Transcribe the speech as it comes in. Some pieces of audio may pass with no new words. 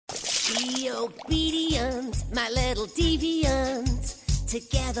Be obedient, my little deviant.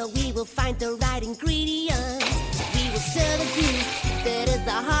 Together we will find the right ingredient. We will stir the goop that is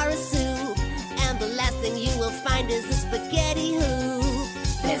the horror soup. And the last thing you will find is a spaghetti hoop.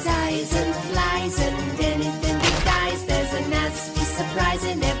 There's eyes and flies and anything that dies. There's a nasty surprise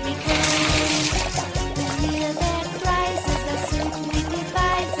in every can. The meal that rises, the soup we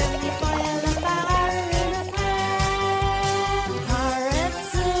devise, and we boil up our horror in a pan. Horror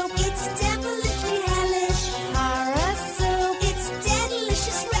soup, it's devilishly hellish. Horror soup, it's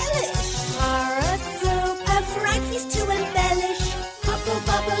delicious relish. Horror soup, a fright feast to embellish. Bubble,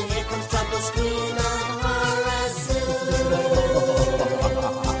 bubble, here comes trouble, scream of horror soup.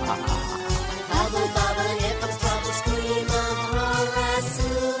 Bubble, bubble, here comes trouble, scream of horror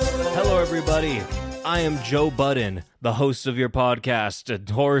soup. Hello, everybody. I am Joe Budden, the host of your podcast,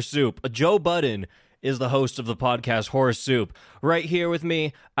 Horror Soup. Joe Budden is the host of the podcast, Horror Soup. Right here with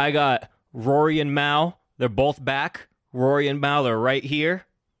me, I got Rory and Mal. They're both back. Rory and Mal are right here.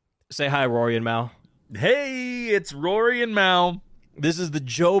 Say hi, Rory and Mal. Hey, it's Rory and Mal. This is the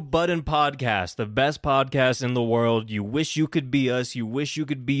Joe Budden podcast, the best podcast in the world. You wish you could be us. You wish you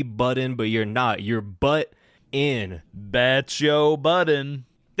could be Budden, but you're not. You're butt in. That's Joe Budden.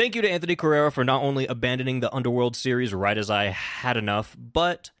 Thank you to Anthony Carrera for not only abandoning the Underworld series right as I had enough,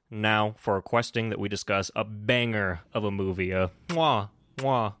 but now for requesting that we discuss a banger of a movie, a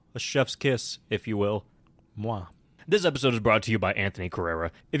chef's kiss, if you will. Mwah. This episode is brought to you by Anthony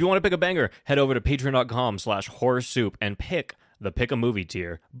Carrera. If you want to pick a banger, head over to patreon.com/horrorsoup and pick the Pick a Movie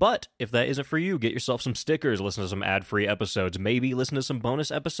tier. But if that isn't for you, get yourself some stickers, listen to some ad-free episodes, maybe listen to some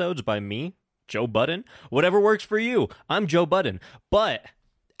bonus episodes by me, Joe Budden. Whatever works for you. I'm Joe Budden. But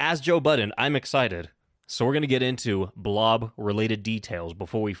as Joe Budden, I'm excited. So we're going to get into Blob-related details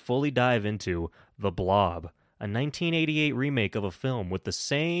before we fully dive into The Blob, a 1988 remake of a film with the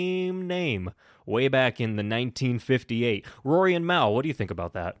same name way back in the 1958. Rory and Mal, what do you think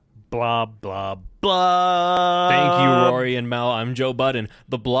about that? Blah, blah, blah. Thank you, Rory and Mal. I'm Joe Budden.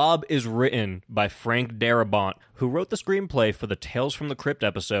 The Blob is written by Frank Darabont, who wrote the screenplay for the Tales from the Crypt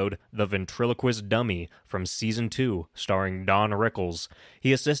episode, The Ventriloquist Dummy, from Season 2, starring Don Rickles.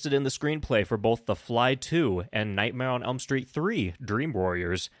 He assisted in the screenplay for both The Fly 2 and Nightmare on Elm Street 3, Dream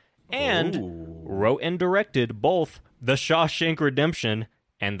Warriors, and wrote and directed both The Shawshank Redemption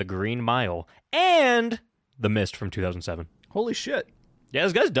and The Green Mile, and The Mist from 2007. Holy shit. Yeah,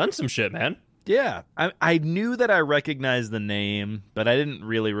 this guy's done some shit, man. Yeah, I knew that I recognized the name, but I didn't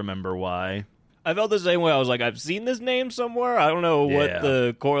really remember why. I felt the same way. I was like, I've seen this name somewhere. I don't know what Yeah.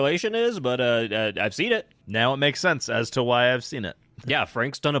 the correlation is, but I've seen it. Now it makes sense as to why I've seen it. Yeah,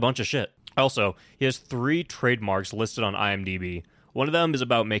 Frank's done a bunch of shit. Also, he has 3 trademarks listed on IMDb. One of them is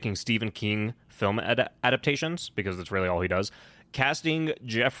about making Stephen King film adaptations, because that's really all he does, casting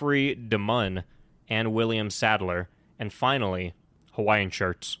Jeffrey DeMunn and William Sadler, and finally, Hawaiian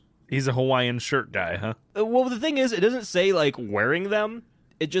shirts. He's a Hawaiian shirt guy, huh? Well, the thing is, it doesn't say, like, wearing them.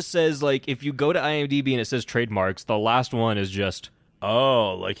 It just says, like, if you go to IMDb and it says trademarks, the last one is just...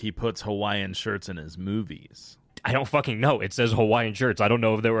 Oh, like he puts Hawaiian shirts in his movies. I don't fucking know. It says Hawaiian shirts. I don't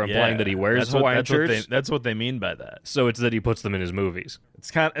know if they were implying that he wears Hawaiian shirts. That's what they mean by that. So it's that he puts them in his movies.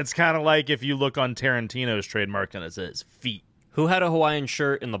 It's kind of like if you look on Tarantino's trademark and it says feet. Who had a Hawaiian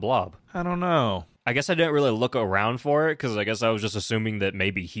shirt in The Blob? I don't know. I guess I didn't really look around for it, because I guess I was just assuming that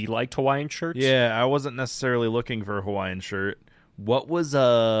maybe he liked Hawaiian shirts. Yeah, I wasn't necessarily looking for a Hawaiian shirt. What was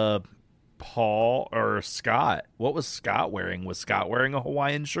Paul or Scott? What was Scott wearing? Was Scott wearing a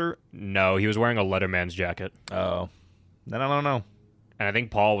Hawaiian shirt? No, he was wearing a Letterman's jacket. Oh, then I don't know. And I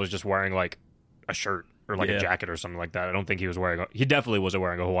think Paul was just wearing, like, a shirt or, like, a jacket or something like that. I don't think he was wearing... He definitely wasn't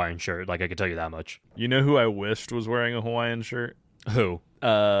wearing a Hawaiian shirt. Like, I could tell you that much. You know who I wished was wearing a Hawaiian shirt? Who?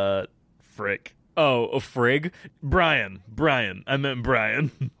 Frick. Oh, a Frigg? Brian. I meant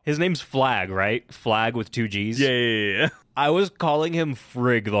Brian. His name's Flag, right? Flag with 2 G's? Yeah. I was calling him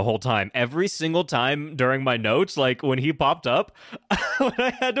Frigg the whole time. Every single time during my notes, like when he popped up, when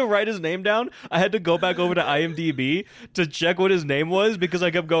I had to write his name down, I had to go back over to IMDb to check what his name was, because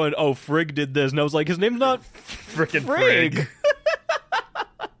I kept going, oh, Frigg did this. And I was like, his name's not Frickin' Frigg.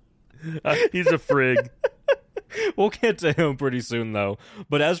 He's a Frigg. We'll get to him pretty soon, though.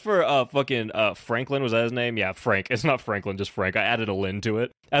 But as for Franklin, was that his name? Yeah, Frank. It's not Franklin, just Frank. I added a Lynn to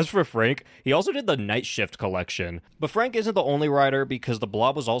it. As for Frank, he also did the Night Shift collection. But Frank isn't the only writer, because The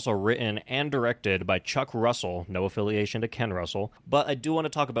Blob was also written and directed by Chuck Russell. No affiliation to Ken Russell. But I do want to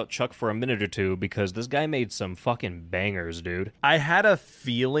talk about Chuck for a minute or two, because this guy made some fucking bangers, dude. I had a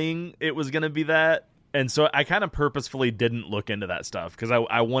feeling it was going to be that. And so I kind of purposefully didn't look into that stuff, because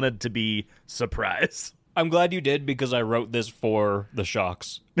I wanted to be surprised. I'm glad you did, because I wrote this for the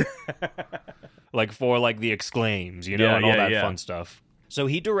shocks. Like, for, like, the exclaims, you know, Yeah, and all yeah, that yeah. fun stuff. So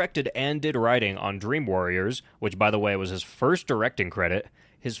he directed and did writing on Dream Warriors, which, by the way, was his first directing credit.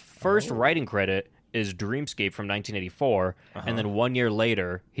 His first writing credit is Dreamscape from 1984, and then 1 year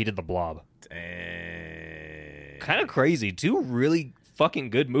later, he did The Blob. Dang. Kind of crazy. 2 really fucking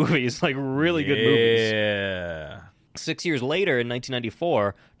good movies, like, really good movies. Yeah. 6 years later, in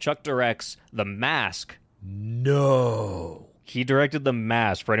 1994, Chuck directs The Mask. No. He directed The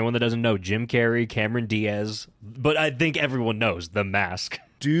Mask. For anyone that doesn't know, Jim Carrey, Cameron Diaz, but I think everyone knows The Mask.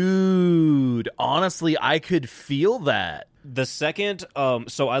 Dude, honestly, I could feel that. The second,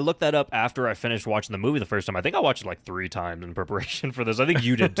 so I looked that up after I finished watching the movie the first time. I think I watched it like 3 times in preparation for this. I think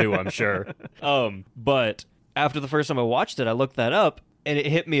you did too, I'm sure. But after the first time I watched it, I looked that up, and it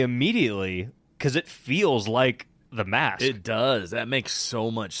hit me immediately, because it feels like The Mask. It does. That makes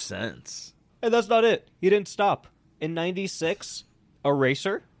so much sense. And that's not it. He didn't stop. In 96,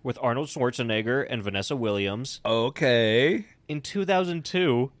 Eraser with Arnold Schwarzenegger and Vanessa Williams. Okay. In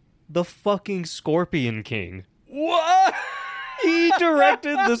 2002, The fucking Scorpion King. What? He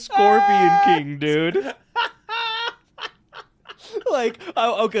directed The Scorpion King, dude. Like,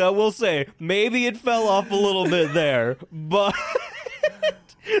 okay, I will say, maybe it fell off a little bit there, but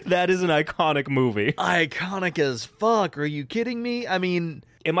that is an iconic movie. Iconic as fuck. Are you kidding me? I mean,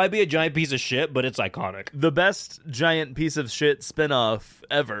 It might be a giant piece of shit, but it's iconic. the best giant piece of shit spinoff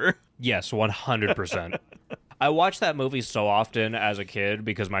ever. Yes, 100%. I watched that movie so often as a kid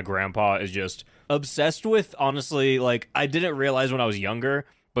because my grandpa is just obsessed with, honestly, like, I didn't realize when I was younger,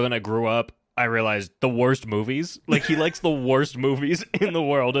 but when I grew up, I realized the worst movies. Like, he likes the worst movies in the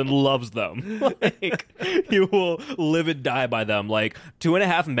world and loves them. Like, he will live and die by them. Like,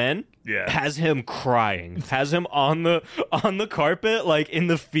 2.5 Men has him crying, has him on the carpet, like, in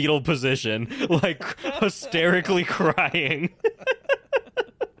the fetal position, like, hysterically crying.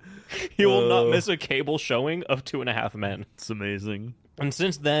 He will not miss a cable showing of 2.5 Men. It's amazing. And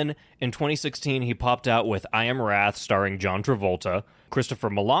since then, in 2016, he popped out with I Am Wrath, starring John Travolta, Christopher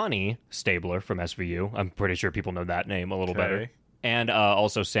Milani, Stabler from SVU. I'm pretty sure people know that name a little better. And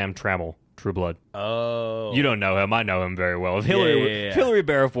also Sam Trammell, True Blood. Oh. You don't know him. I know him very well. If Yeah. Hillary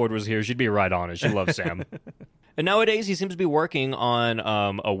Barraford was here, she'd be right on it. She loves Sam. And nowadays, he seems to be working on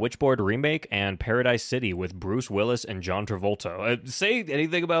a Witchboard remake and Paradise City with Bruce Willis and John Travolta. Say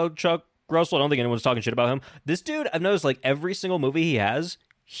anything about Chuck Russell, I don't think anyone's talking shit about him. This dude, I've noticed, like, every single movie he has,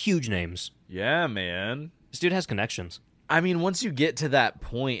 huge names. Yeah, man. This dude has connections. I mean, once you get to that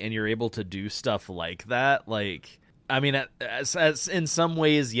point and you're able to do stuff like that, like, I mean, as in some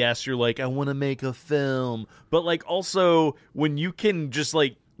ways, yes, you're like, I want to make a film. But, like, also, when you can just,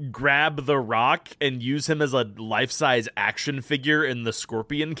 like, grab The Rock and use him as a life-size action figure in The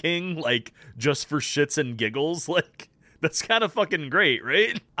Scorpion King, like, just for shits and giggles, like, that's kind of fucking great,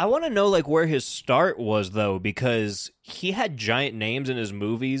 right? I want to know, like, where his start was, though, because he had giant names in his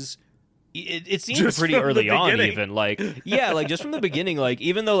movies. It seemed Just pretty from the early on, beginning. even. Like, yeah, like, just from the beginning, like,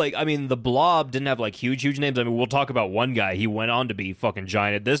 even though, like, I mean, The Blob didn't have, like, huge names. I mean, we'll talk about one guy. He went on to be fucking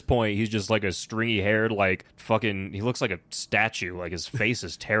giant. At this point, he's just, like, a stringy-haired, like, fucking... He looks like a statue. Like, his face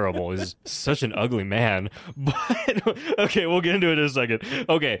is terrible. He's such an ugly man. But, okay, we'll get into it in a second.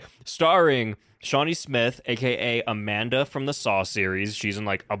 Okay, starring... Shawnee Smith, a.k.a. Amanda from the Saw series. She's in,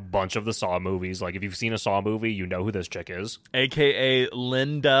 like, a bunch of the Saw movies. Like, if you've seen a Saw movie, you know who this chick is. A.K.A.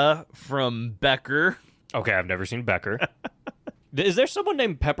 Linda from Becker. Okay, I've never seen Becker. Is there someone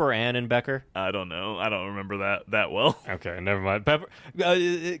named Pepper Ann in Becker? I don't know. I don't remember that well. Okay, never mind. Pepper.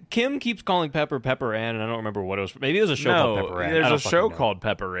 Kim keeps calling Pepper Ann, and I don't remember what it was. Maybe it was a show called Pepper Ann. I There's don't a show fucking know. called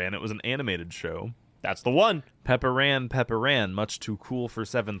Pepper Ann. It was an animated show. That's the one. Pepper Ann, much too cool for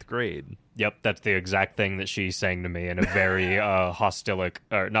 7th grade. Yep, that's the exact thing that she's saying to me in a very hostilic,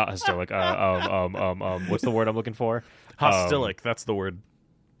 or not hostilic. What's the word I'm looking for? Hostilic, that's the word.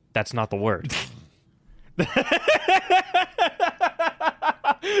 That's not the word. Don't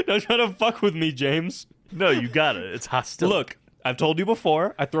try to fuck with me, James. No, you got it. It's hostilic. Look, I've told you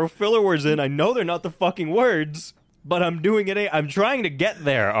before, I throw filler words in. I know they're not the fucking words, but I'm doing it. I'm trying to get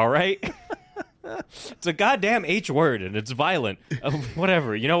there, all right? It's a goddamn H word, and it's violent.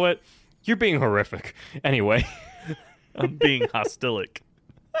 Whatever. You know what? You're being horrific. Anyway. I'm being hostilic.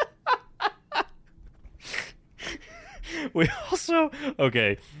 We also...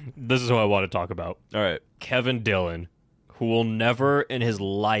 Okay, this is who I want to talk about. All right. Kevin Dillon, who will never in his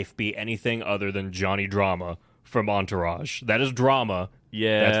life be anything other than Johnny Drama from Entourage. That is Drama.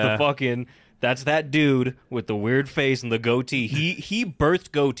 Yeah. That's that dude with the weird face and the goatee. He birthed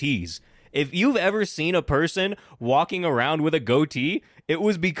goatees. If you've ever seen a person walking around with a goatee, it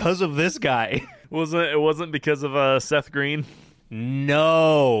was because of this guy. It wasn't because of Seth Green?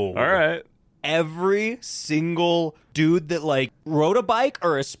 No. All right. Every single dude that like rode a bike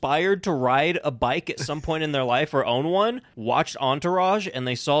or aspired to ride a bike at some point in their life or own one watched Entourage, and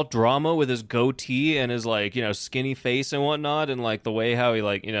they saw Drama with his goatee and his like, you know, skinny face and whatnot, and like the way how he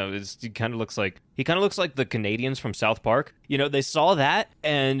like, you know, he kind of looks like the Canadians from South Park. You know, they saw that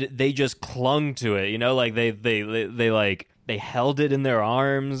and they just clung to it. You know, like they held it in their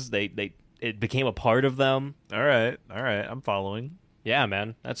arms. It became a part of them. All right. I'm following. Yeah,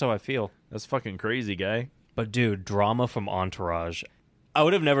 man, that's how I feel. That's fucking crazy, guy. But dude, Drama from Entourage. I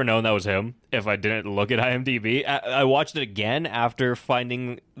would have never known that was him if I didn't look at IMDb. I watched it again after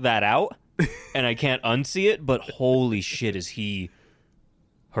finding that out, and I can't unsee it, but holy shit, is he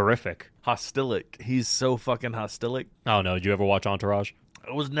horrific. Hostilic. He's so fucking hostilic. Oh no, did you ever watch Entourage?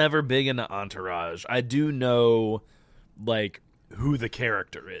 I was never big into Entourage. I do know, like, who the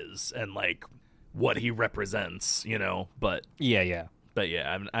character is and, like, what he represents, you know, but Yeah.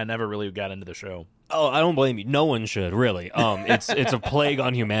 I never really got into the show. Oh, I don't blame you. No one should, really. It's a plague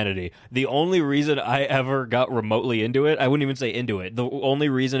on humanity. The only reason I ever got remotely into it, I wouldn't even say into it, the only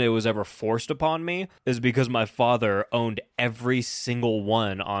reason it was ever forced upon me is because my father owned every single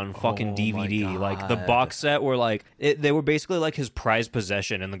one on fucking DVD. Like, the box set were like, they were basically like his prized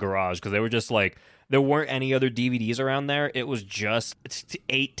possession in the garage, because they were just like, there weren't any other DVDs around there. It was just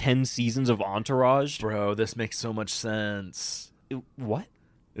 8-10 seasons of Entourage. Bro, this makes so much sense. What?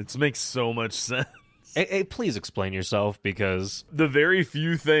 It makes so much sense. Hey, please explain yourself, because the very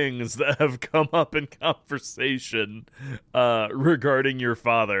few things that have come up in conversation regarding your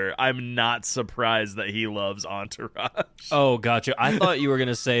father, I'm not surprised that he loves Entourage. Oh, gotcha. I thought you were going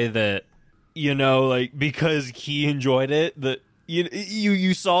to say that, you know, like, because he enjoyed it, that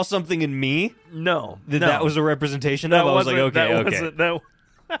you saw something in me? No. That was a representation of? I was like, okay.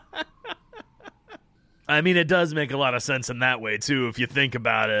 I mean, it does make a lot of sense in that way, too, if you think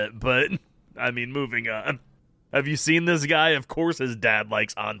about it, but, I mean, moving on. Have you seen this guy? Of course his dad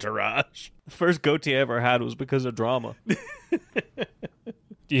likes Entourage. The first goatee I ever had was because of Drama.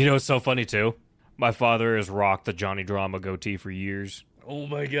 You know what's so funny, too? My father has rocked the Johnny Drama goatee for years. Oh,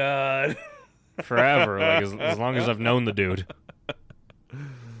 my God. Forever, like, as long as I've known the dude.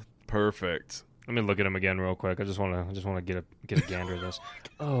 Perfect. Let me look at him again real quick. I just want to get a gander of this.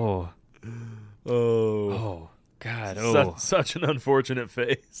 Oh, God. Oh, such an unfortunate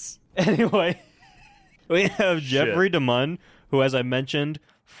face. Anyway, we have Jeffrey DeMunn, who, as I mentioned,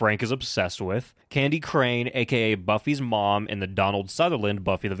 Frank is obsessed with. Candy Crane, a.k.a. Buffy's mom in the Donald Sutherland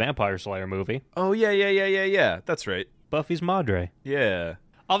Buffy the Vampire Slayer movie. Oh, yeah. That's right. Buffy's madre. Yeah.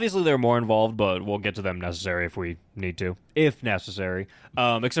 Obviously, they're more involved, but we'll get to them necessary if we need to. If necessary.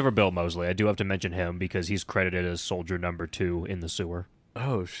 Except for Bill Moseley. I do have to mention him because he's credited as soldier number 2 in the sewer.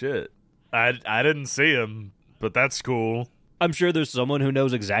 Oh, shit. I didn't see him, but that's cool. I'm sure there's someone who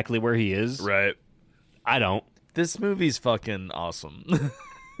knows exactly where he is. Right. I don't. This movie's fucking awesome.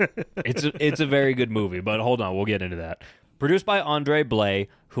 It's a very good movie, but hold on, we'll get into that. Produced by Andre Blay,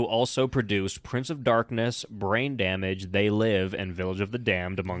 who also produced Prince of Darkness, Brain Damage, They Live, and Village of the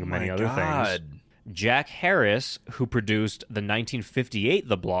Damned, among many other things. Jack Harris, who produced the 1958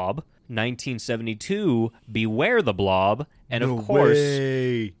 The Blob, 1972 Beware the Blob, and of course,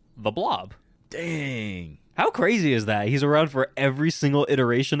 The Blob. Dang. How crazy is that? He's around for every single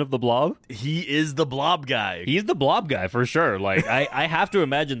iteration of the Blob. He is the Blob guy. He's the Blob guy for sure. Like, I have to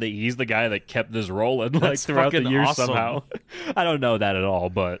imagine that he's the guy that kept this rolling like throughout the years awesome. somehow. I don't know that at all,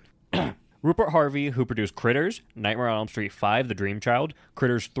 but Rupert Harvey, who produced Critters, Nightmare on Elm Street 5, The Dream Child,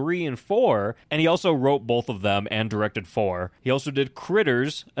 Critters 3 and 4, and he also wrote both of them and directed 4. He also did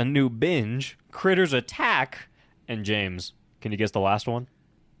Critters, A New Binge, Critters Attack, and James, can you guess the last one?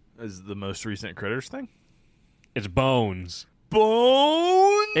 Is the most recent Critters thing? It's Bones.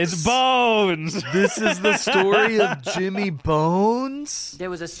 Bones? It's Bones! This is the story of Jimmy Bones? There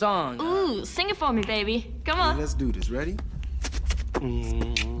was a song. Ooh, sing it for me, baby. Come on. Let's do this. Ready?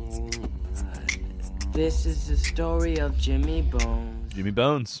 This is the story of Jimmy Bones. Jimmy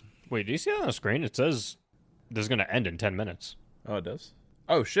Bones. Wait, do you see that on the screen? It says this is going to end in 10 minutes. Oh, it does?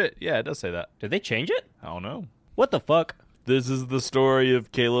 Oh, shit. Yeah, it does say that. Did they change it? I don't know. What the fuck? This is the story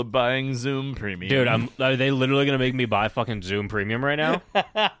of Caleb buying Zoom Premium. Dude, are they literally going to make me buy fucking Zoom Premium right now?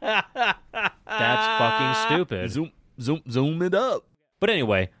 That's fucking stupid. Zoom it up. But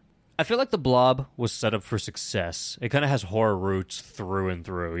anyway, I feel like The Blob was set up for success. It kind of has horror roots through and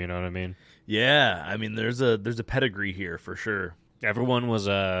through, you know what I mean? Yeah, I mean, there's a pedigree here for sure. Everyone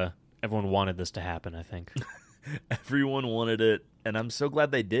wanted this to happen, I think. Everyone wanted it, and I'm so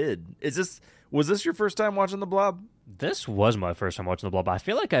glad they did. Was this your first time watching The Blob? This was my first time watching The Blob. I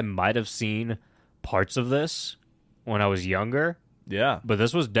feel like I might have seen parts of this when I was younger, Yeah. but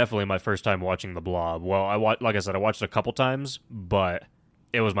this was definitely my first time watching The Blob. Well, like I said, I watched it a couple times, but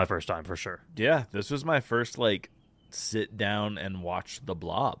it was my first time for sure. Yeah, this was my first, sit down and watch The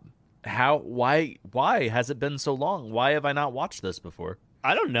Blob. Why has it been so long? Why have I not watched this before?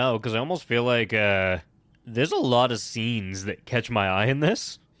 I don't know, because I almost feel like there's a lot of scenes that catch my eye in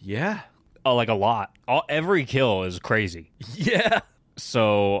this. Yeah. Oh, like a lot. Every kill is crazy. Yeah.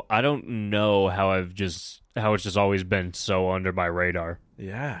 So I don't know how it's just always been so under my radar.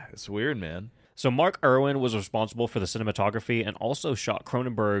 Yeah, it's weird, man. So Mark Irwin was responsible for the cinematography and also shot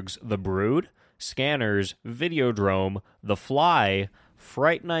Cronenberg's The Brood, Scanners, Videodrome, The Fly,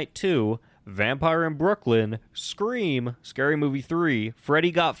 Fright Night 2, Vampire in Brooklyn, Scream, Scary Movie 3,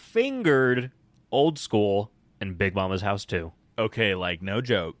 Freddy Got Fingered, Old School, and Big Mama's House 2. Okay, no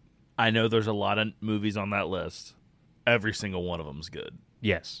joke. I know there's a lot of movies on that list. Every single one of them's good.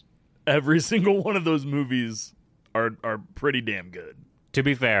 Yes. Every single one of those movies are pretty damn good. To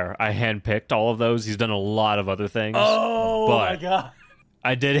be fair, I handpicked all of those. He's done a lot of other things. Oh, but my God.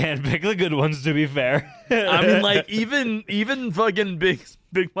 I did handpick the good ones, to be fair. I mean, even fucking Big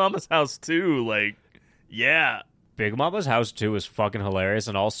Mama's House 2, yeah. Big Mama's House 2 is fucking hilarious,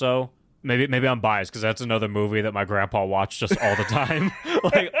 and also, maybe I'm biased, because that's another movie that my grandpa watched just all the time.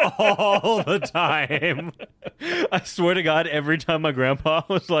 All the time. I swear to God, every time my grandpa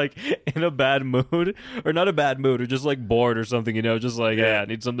was, in a bad mood, or not a bad mood, or just, bored or something, just hey, I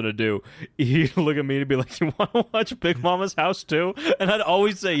need something to do, he'd look at me and be like, you want to watch Big Mama's House 2? And I'd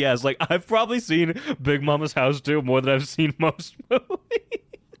always say yes. I've probably seen Big Mama's House 2 more than I've seen most movies.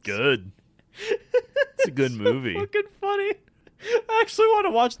 Good. It's a good movie. Fucking funny. I actually want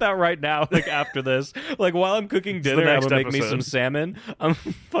to watch that right now, after this. While I'm cooking dinner, I'm gonna make me some salmon. I'm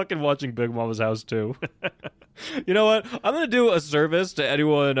fucking watching Big Mama's House 2. You know what? I'm gonna do a service to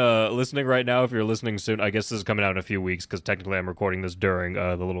anyone listening right now. If you're listening soon, I guess this is coming out in a few weeks, because technically I'm recording this during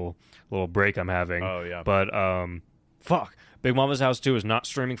the little break I'm having. Oh, yeah. But, fuck. Big Mama's House 2 is not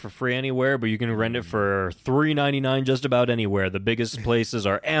streaming for free anywhere, but you can rent it for $3.99 just about anywhere. The biggest places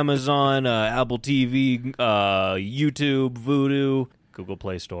are Amazon, Apple TV, YouTube, Vudu, Google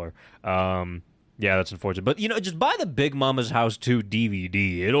Play Store. Yeah, that's unfortunate. But, just buy the Big Mama's House 2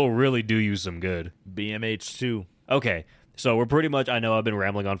 DVD. It'll really do you some good. BMH2. Okay, so we're pretty much, I know I've been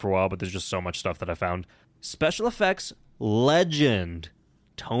rambling on for a while, but there's just so much stuff that I found. Special effects legend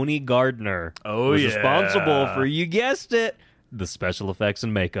Tony Gardner was responsible for, you guessed it, the special effects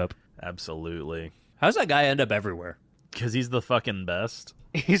and makeup. Absolutely. How's that guy end up everywhere? Because he's the fucking best.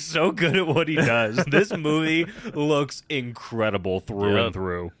 He's so good at what he does. This movie looks incredible through and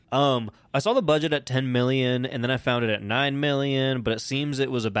through. I saw the budget at $10 million, and then I found it at $9 million, but it seems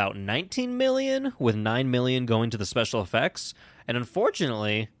it was about $19 million, with $9 million going to the special effects. And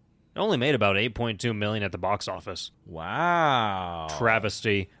unfortunately, it only made about $8.2 million at the box office. Wow.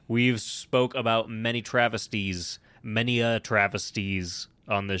 Travesty. We've spoke about many travesties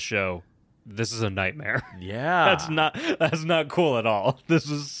on this show. This is a nightmare. Yeah. That's not cool at all. This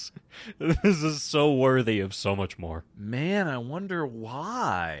is so worthy of so much more. Man, I wonder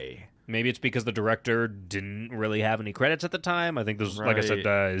why. Maybe it's because the director didn't really have any credits at the time. I think this was, like I said,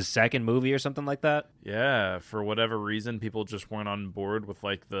 his second movie or something like that. Yeah, for whatever reason, people just weren't on board with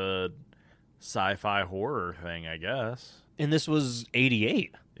the sci-fi horror thing, I guess. And this was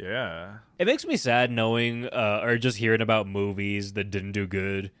 88. Yeah. It makes me sad knowing or just hearing about movies that didn't do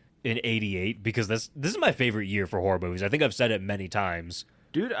good in 88, because this is my favorite year for horror movies. I think I've said it many times.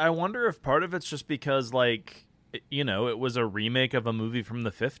 Dude, I wonder if part of it's just because, it was a remake of a movie from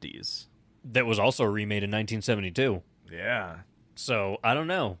the 50s. That was also remade in 1972. Yeah. So, I don't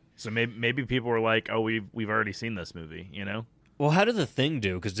know. So maybe people were like, oh, we've already seen this movie, Well, how did The Thing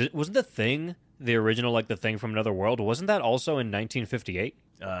do? Because wasn't The Thing the original, The Thing from Another World? Wasn't that also in 1958?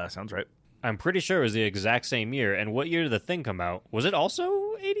 Sounds right. I'm pretty sure it was the exact same year. And what year did The Thing come out? Was it also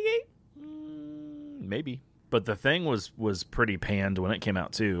 88? Maybe. But The Thing was pretty panned when it came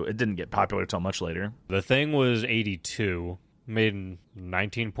out, too. It didn't get popular till much later. The Thing was 82. Made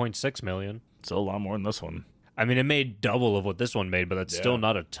 $19.6 million. Still a lot more than this one. I mean, it made double of what this one made, but that's still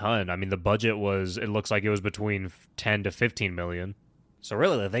not a ton. I mean, the budget it looks like it was between 10 to 15 million. So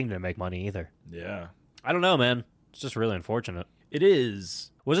really, The Thing didn't make money either. Yeah. I don't know, man. It's just really unfortunate. It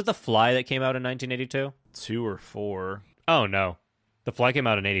is. Was it The Fly that came out in 1982? 2 or 4. Oh, no. The Fly came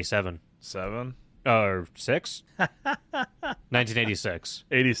out in 87. 7? Or 6? 1986.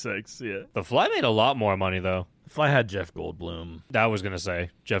 86, yeah. The Fly made a lot more money, though. The Fly had Jeff Goldblum. I was going to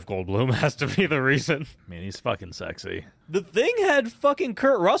say, Jeff Goldblum has to be the reason. Man, he's fucking sexy. The Thing had fucking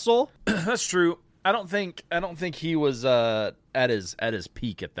Kurt Russell. That's true. I don't think he was at his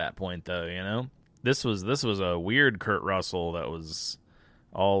peak at that point, though, This was a weird Kurt Russell that was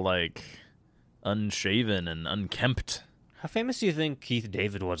all like unshaven and unkempt. How famous do you think Keith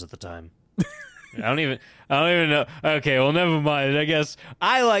David was at the time? I don't even know. Okay, well, never mind. I guess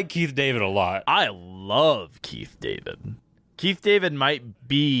I like Keith David a lot. I love Keith David. Keith David might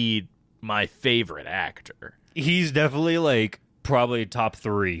be my favorite actor. He's definitely like probably top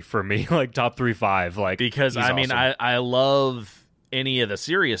 3 for me, like top 3, 5. Like because he's awesome. I love any of the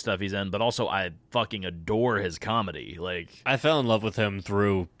serious stuff he's in, but also I fucking adore his comedy. Like I fell in love with him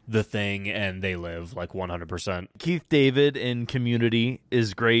through The Thing and They Live, like 100%. Keith David in Community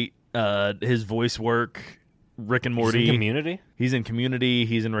is great. His voice work, Rick and Morty. He's in Community? He's in Community.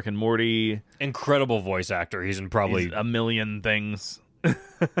 He's in Rick and Morty. Incredible voice actor. He's in probably He's a million things.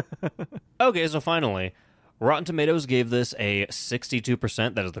 Okay, so finally, Rotten Tomatoes gave this a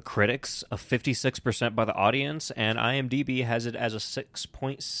 62%. That is the critics, a 56% by the audience, and IMDb has it as a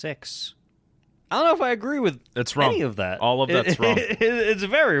 6.6. I don't know if I agree with It's wrong. any of that. All of that's wrong. It's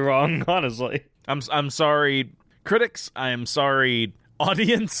very wrong, honestly. I'm sorry, critics. I am sorry,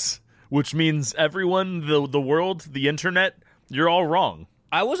 audience, which means everyone, the world, the internet. You're all wrong.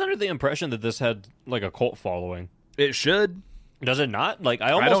 I was under the impression that this had like a cult following. It should. Does it not? Like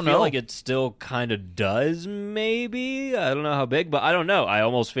I almost don't feel know. like it still kind of does. Maybe I don't know how big, but I don't know. I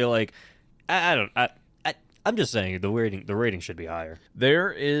almost feel like I'm just saying the rating should be higher.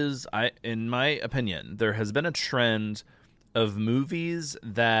 There is, in my opinion, there has been a trend of movies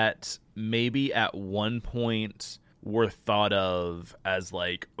that maybe at one point were thought of as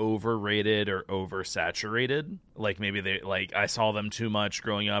like overrated or oversaturated. Like maybe they like I saw them too much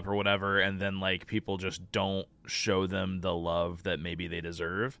growing up or whatever, and then like people just don't show them the love that maybe they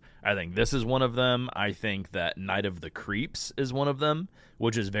deserve. I think this is one of them. I think that Night of the Creeps is one of them,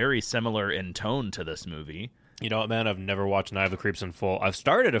 which is very similar in tone to this movie. You know what, man? I've never watched Night of the Creeps in full. I've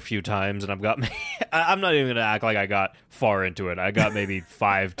started a few times, and I've got. I'm not even going to act like I got far into it. I got maybe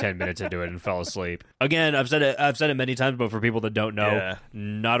 5-10 minutes into it and fell asleep. Again, I've said it many times, but for people that don't know, Yeah.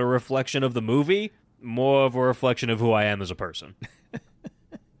 not a reflection of the movie, more of a reflection of who I am as a person.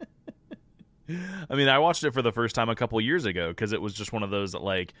 I mean, I watched it for the first time a couple years ago because it was just one of those that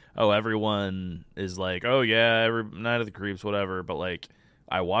like, oh, everyone is like, oh yeah, Night of the Creeps, whatever. But like,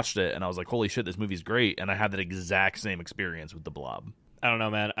 I watched it and I was like, holy shit, this movie's great. And I had that exact same experience with The Blob. I don't know,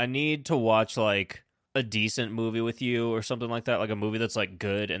 man. I need to watch like a decent movie with you or something like that, like a movie that's like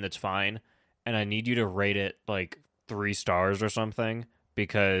good and that's fine. And I need you to rate it like 3 stars or something,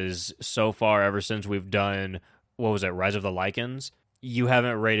 because so far, ever since we've done, what was it, Rise of the Lycans, you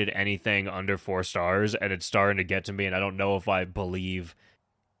haven't rated anything under 4 stars, and it's starting to get to me, and I don't know if I believe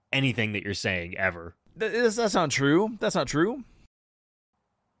anything that you're saying ever. That's not true. That's not true.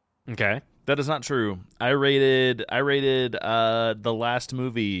 Okay. That is not true. I rated the last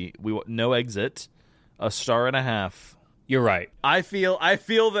movie, No Exit, 1.5 stars. You're right. I feel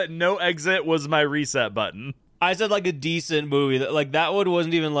that No Exit was my reset button. I said like a decent movie. Like that one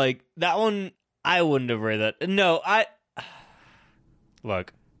wasn't even like that one. I wouldn't have rated that. No,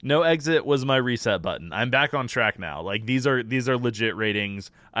 look. No Exit was my reset button. I'm back on track now. Like these are legit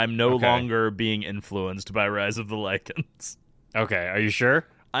ratings. I'm no longer being influenced by Rise of the Lycans. Okay, are you sure?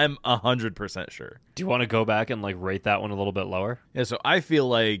 I'm 100% sure. Do you want to go back and like rate that one a little bit lower? Yeah, so I feel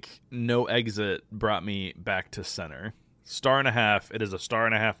like No Exit brought me back to center. 1.5 stars. It is a 1.5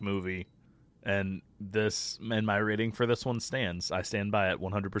 star movie. And my rating for this one stands. I stand by it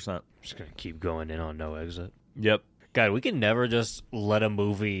 100%. I'm just gonna keep going in on No Exit. Yep. God, we can never just let a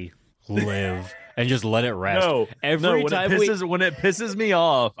movie live and just let it rest. No, every when time when it pisses me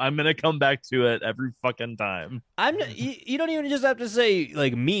off, I'm gonna come back to it every fucking time. you don't even just have to say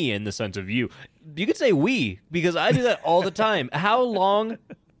like me in the sense of you. You could say we, because I do that all the time. How long?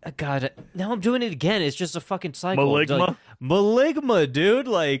 God, now I'm doing it again. It's just a fucking cycle. Maligma? Like, Maligma, dude.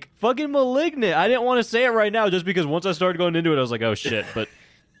 Like, fucking Malignant. I didn't want to say it right now just because once I started going into it, I was like, oh shit. But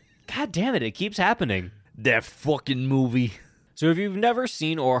God damn it, it keeps happening. That fucking movie. So if you've never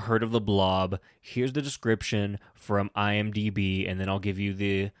seen or heard of The Blob, here's the description from IMDb, and then I'll give you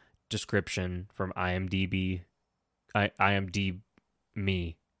the description from IMDb.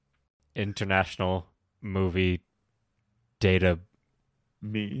 IMDb, International Movie Data.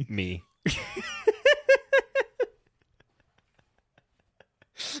 Me.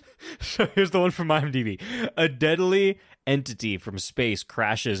 So here's the one from IMDb. A deadly entity from space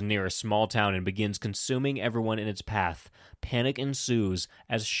crashes near a small town and begins consuming everyone in its path. Panic ensues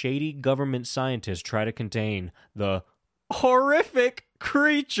as shady government scientists try to contain the horrific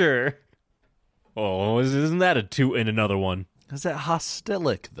creature. Oh, isn't that a toot in another one? Is that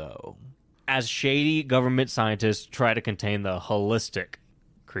hostilic though? As shady government scientists try to contain the holistic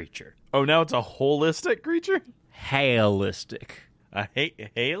creature. Oh, now it's a holistic creature? Holistic. A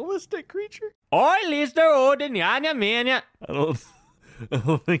holistic creature? Oi, lister, ordinania, mania. I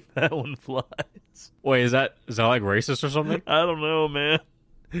don't think that one flies. Wait, is that like racist or something? I don't know, man.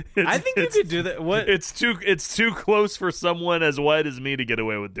 I think you could do that. What? It's too close for someone as white as me to get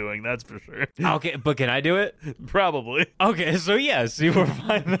away with doing. That's for sure. Okay, but can I do it? Probably. Okay, so yeah, see, we're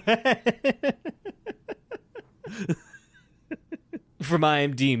fine. From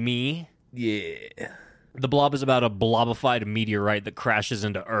IMDb, me. Yeah. The Blob is about a blobified meteorite that crashes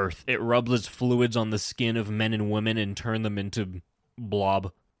into Earth. It rubs its fluids on the skin of men and women and turn them into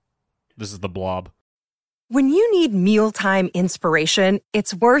blob. This is the Blob. When you need mealtime inspiration,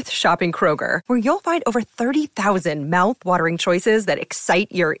 it's worth shopping Kroger, where you'll find over 30,000 mouth-watering choices that excite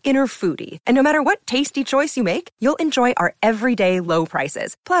your inner foodie. And no matter what tasty choice you make, you'll enjoy our everyday low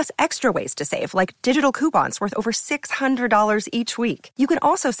prices, plus extra ways to save, like digital coupons worth over $600 each week. You can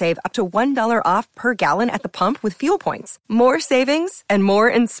also save up to $1 off per gallon at the pump with fuel points. More savings and more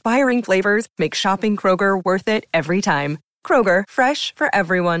inspiring flavors make shopping Kroger worth it every time. Kroger, fresh for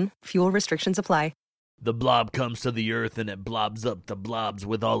everyone. Fuel restrictions apply. The blob comes to the earth and it blobs up the blobs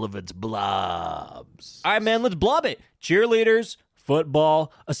with all of its blobs. All right, man, let's blob it. Cheerleaders,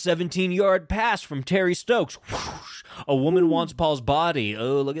 football, a 17-yard pass from Terry Stokes. Whoosh. A woman wants Paul's body.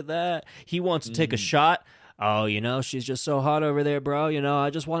 Oh, look at that. He wants to take a shot. Oh, she's just so hot over there, bro.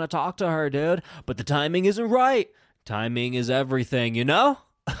 I just want to talk to her, dude. But the timing isn't right. Timing is everything,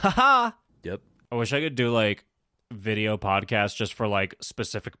 Ha-ha. Yep. I wish I could do, video podcast just for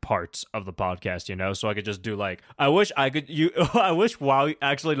specific parts of the podcast, so I could just do I wish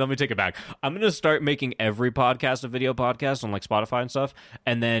actually, let me take it back. I'm gonna start making every podcast a video podcast on Spotify and stuff,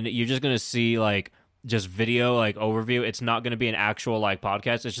 and then you're just gonna see just video overview. It's not gonna be an actual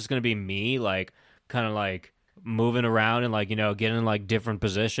podcast. It's just gonna be me kind of moving around and getting in different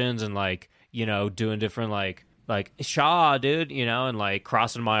positions and doing different Shaw, dude, and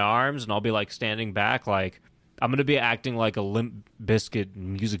crossing my arms, and I'll be standing back I'm going to be acting like a Limp Bizkit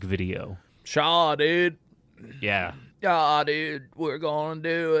music video. Shaw, dude. Yeah. Yeah, dude. We're going to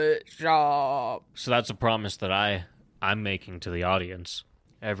do it. Shaw. So that's a promise that I'm making to the audience.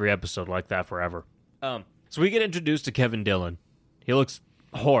 Every episode like that forever. So we get introduced to Kevin Dillon. He looks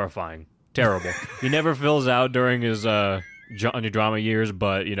horrifying. Terrible. He never fills out during his Johnny Drama years,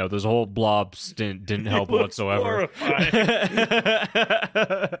 but this whole blob stint didn't help whatsoever.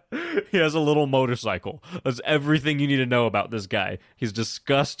 He has a little motorcycle. That's everything you need to know about this guy. He's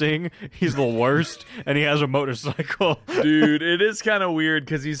disgusting, he's the worst, and he has a motorcycle. Dude, it is kind of weird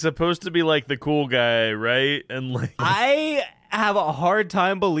because he's supposed to be the cool guy, right? And I have a hard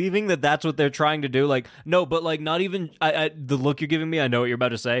time believing that that's what they're trying to do. No, but not even the look you're giving me, I know what you're about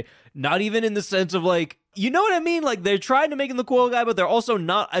to say. Not even in the sense of you know what I mean? They're trying to make him the cool guy, but they're also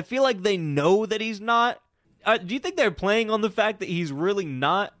not. I feel like they know that he's not. Do you think they're playing on the fact that he's really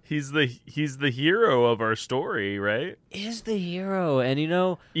not? He's the hero of our story, right? Is the hero, and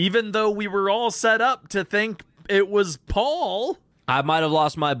even though we were all set up to think it was Paul, I might have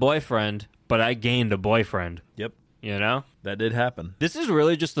lost my boyfriend, but I gained a boyfriend. Yep. That did happen. This is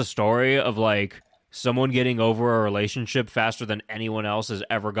really just the story of someone getting over a relationship faster than anyone else has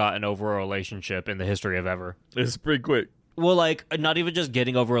ever gotten over a relationship in the history of ever. It's pretty quick. Well, not even just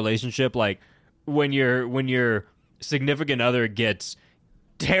getting over a relationship, when your significant other gets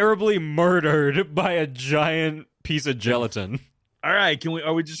terribly murdered by a giant piece of gelatin. All right,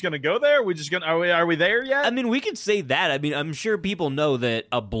 are we just gonna go there? Are we there yet? I mean, we could say that. I mean, I'm sure people know that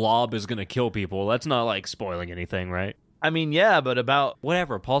a blob is gonna kill people. That's not spoiling anything, right? I mean, yeah, but about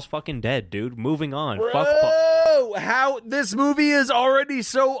whatever. Paul's fucking dead, dude. Moving on. Bro, Fuck Paul. How this movie is already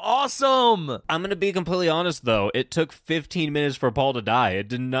so awesome. I'm gonna be completely honest though. It took 15 minutes for Paul to die. It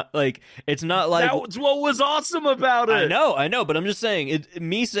did not it's not that's what was awesome about it. I know, but I'm just saying.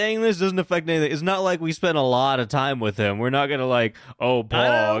 Me saying this doesn't affect anything. It's not like we spent a lot of time with him. We're not gonna oh,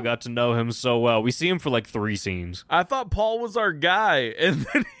 Paul, I got to know him so well. We see him for 3 scenes. I thought Paul was our guy, and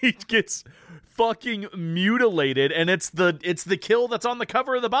then he gets fucking mutilated, and it's the kill that's on the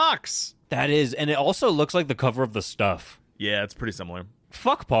cover of the box. That is, and it also looks like the cover of The Stuff. Yeah, it's pretty similar.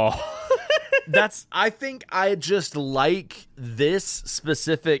 Fuck Paul. I think I just like this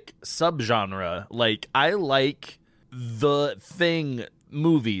specific subgenre. I like the Thing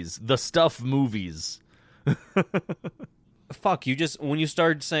movies, the Stuff movies. Fuck, when you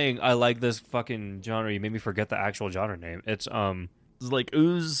started saying I like this fucking genre, you made me forget the actual genre name. It's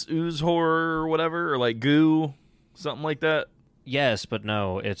ooze horror or whatever, or goo, something like that. Yes, but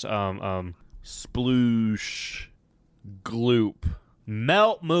no, it's sploosh, gloop,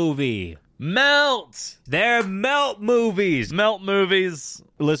 melt movie. Melt! They're melt movies. Melt movies.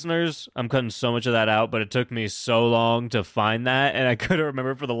 Listeners, I'm cutting so much of that out, but it took me so long to find that, and I couldn't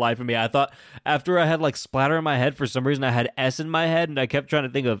remember for the life of me. I thought after I had like splatter in my head, for some reason I had S in my head, and I kept trying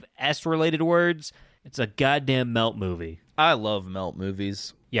to think of S-related words. It's a goddamn melt movie. I love melt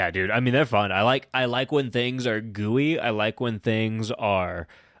movies. Yeah, dude. I mean, they're fun. I like when things are gooey. I like when things are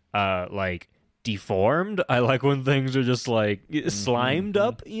like deformed. I like when things are just like slimed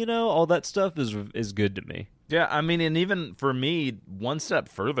up, you know? All that stuff is good to me. Yeah, I mean, and even for me, one step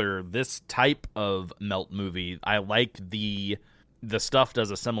further, this type of melt movie, I like the stuff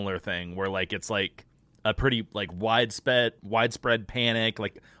does a similar thing where like it's like a pretty like widespread panic,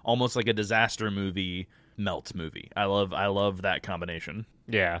 like almost like a disaster movie, melt movie. I love that combination.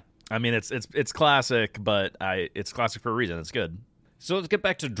 Yeah. I mean, it's classic, but it's classic for a reason. It's good. So let's get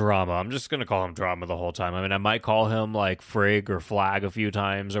back to Drama. I'm just going to call him Drama the whole time. I mean, I might call him like Frig or Flag a few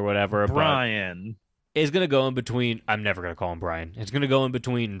times or whatever. Brian. But it's going to go in between. I'm never going to call him Brian. It's going to go in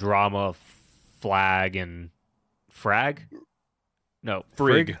between Drama, Flag, and Frag. No,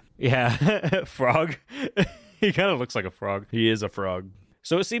 Frig. Yeah, Frog. He kind of looks like a frog. He is a frog.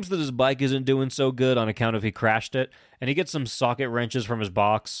 So it seems that his bike isn't doing so good on account of he crashed it, and he gets some socket wrenches from his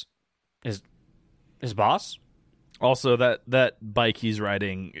box. His boss? Also, that bike he's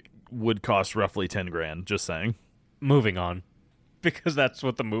riding would cost roughly $10,000. Just saying. Moving on, because that's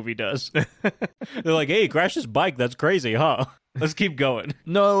what the movie does. They're like, "Hey, he crashed his bike. That's crazy, huh? Let's keep going."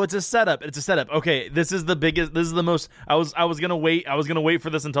 No, it's a setup. It's a setup. Okay, this is the biggest. This is the most. I was gonna wait. I was gonna wait for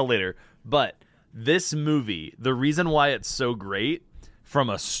this until later. But this movie, the reason why it's so great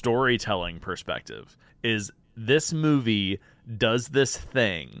from a storytelling perspective is this movie does this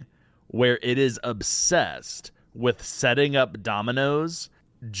thing where it is obsessed with setting up dominoes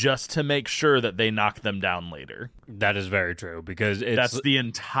just to make sure that they knock them down later. That is very true, because that's the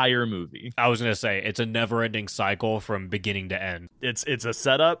entire movie. I was going to say, it's a never-ending cycle from beginning to end. It's a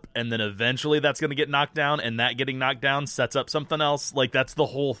setup, and then eventually that's going to get knocked down, and that getting knocked down sets up something else. Like, that's the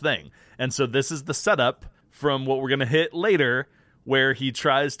whole thing. And so this is the setup from what we're going to hit later, where he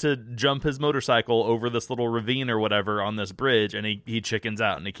tries to jump his motorcycle over this little ravine or whatever on this bridge, and he chickens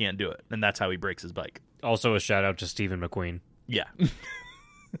out, and he can't do it. And that's how he breaks his bike. Also a shout-out to Stephen McQueen. Yeah.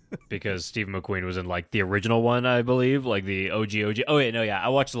 Because Stephen McQueen was in, like, the original one, I believe, like the OG. Oh, wait, no, yeah, I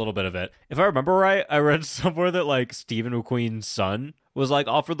watched a little bit of it. If I remember right, I read somewhere that, like, Stephen McQueen's son was, like,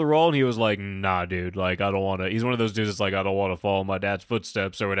 offered the role, and he was like, nah, dude, like, I don't want to. He's one of those dudes that's like, I don't want to follow my dad's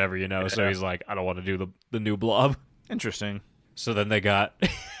footsteps or whatever, you know? Yeah. So he's like, I don't want to do the new Blob. Interesting. So then they got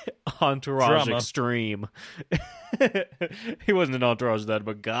Entourage Drama. Extreme. He wasn't an Entourage then,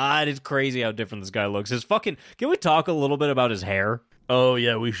 but God, it's crazy how different this guy looks. His fucking... Can we talk a little bit about his hair? Oh,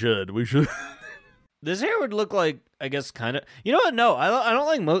 yeah, we should. This hair would look like, I guess, kind of... You know what? No, I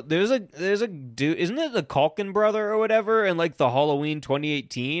don't like... There's a dude... Isn't it the Culkin brother or whatever in, like, the Halloween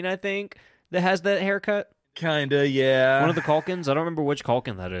 2018, I think, that has that haircut? Kinda, yeah. One of the Culkins? I don't remember which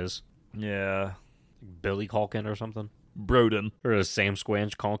Culkin that is. Yeah. Billy Culkin or something? Broden. Or a Sam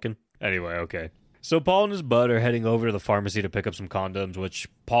Squanch Culkin? Anyway, okay. So Paul and his bud are heading over to the pharmacy to pick up some condoms, which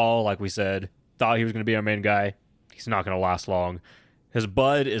Paul, like we said, thought he was going to be our main guy. He's not going to last long. His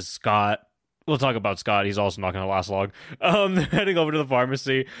bud is Scott. We'll talk about Scott. He's also not going to last long. They're heading over to the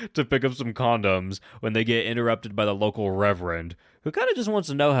pharmacy to pick up some condoms when they get interrupted by the local reverend, who kind of just wants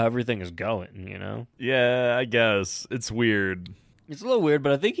to know how everything is going, you know? Yeah, I guess. It's weird. It's a little weird,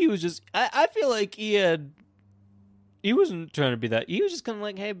 but I think he was just... I feel like he wasn't trying to be that. He was just kind of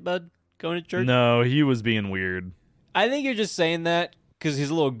like, hey, bud, going to church? No, he was being weird. I think you're just saying that because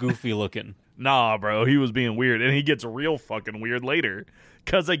he's a little goofy looking. Nah, bro, he was being weird, and he gets real fucking weird later.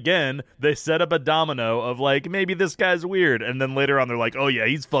 Because, again, they set up a domino of, like, maybe this guy's weird, and then later on they're like, oh, yeah,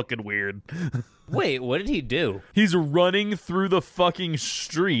 he's fucking weird. Wait, what did he do? He's running through the fucking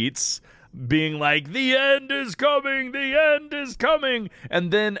streets, being like, the end is coming, the end is coming,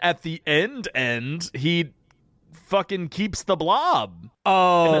 and then at the end, he fucking keeps the blob in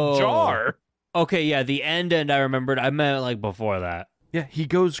a jar. Okay, yeah, the end I remembered. I meant, like, before that. Yeah, he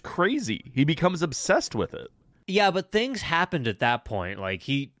goes crazy. He becomes obsessed with it. Yeah, but things happened at that point. Like,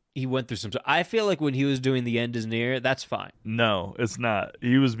 he went through some... I feel like when he was doing The End is Near, that's fine. No, it's not.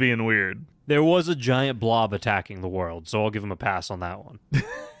 He was being weird. There was a giant blob attacking the world, so I'll give him a pass on that one.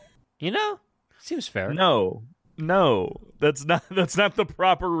 You know? Seems fair. No, that's not the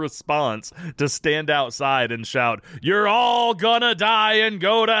proper response to stand outside and shout, "You're all gonna die and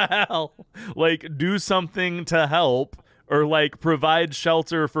go to hell." Like, do something to help, or like provide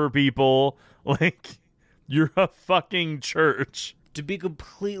shelter for people. Like, you're a fucking church. To be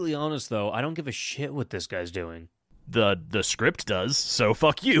completely honest, though, I don't give a shit what this guy's doing. The script does, so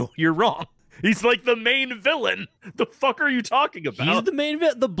fuck you. You're wrong. He's like the main villain. The fuck are you talking about? He's the main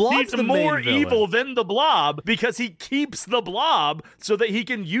villain. The Blob's He's the main more villain. evil than the Blob because he keeps the Blob so that he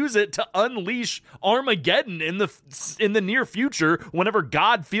can use it to unleash Armageddon in the near future whenever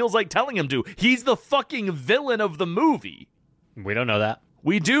God feels like telling him to. He's the fucking villain of the movie. We don't know that.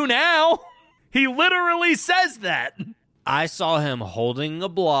 We do now. He literally says that. I saw him holding a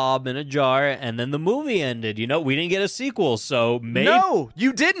blob in a jar, and then the movie ended. You know, we didn't get a sequel, so maybe... No,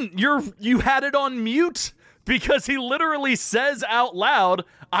 you didn't. You had it on mute because he literally says out loud,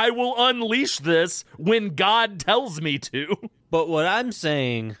 I will unleash this when God tells me to. But what I'm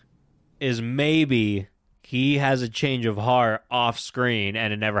saying is maybe he has a change of heart off screen,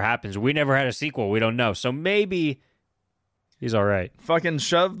 and it never happens. We never had a sequel. We don't know. So maybe he's all right. Fucking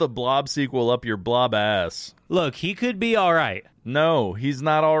shove the Blob sequel up your blob ass. Look, he could be all right. No, he's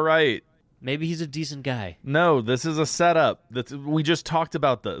not all right. Maybe he's a decent guy. No, this is a setup. We just talked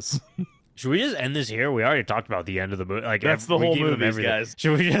about this. Should we just end this here? We already talked about the end of the movie. Like, That's the we whole gave them movie, everything. guys.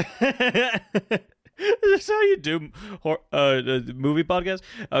 Should we just... Is this how you do movie podcast?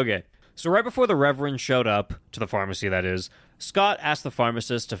 Okay. So right before the Reverend showed up, to the pharmacy that is, Scott asked the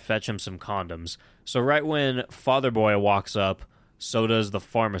pharmacist to fetch him some condoms. So right when Father Boy walks up, so does the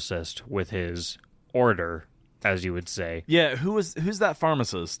pharmacist with his order, as you would say. Yeah, who's that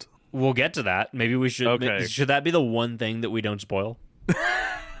pharmacist? We'll get to that. Maybe we should... Okay. Should that be the one thing that we don't spoil?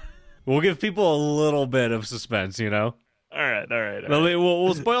 We'll give people a little bit of suspense, you know? All right.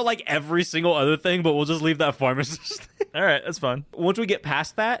 We'll spoil like every single other thing, but we'll just leave that pharmacist. All right, that's fine. Once we get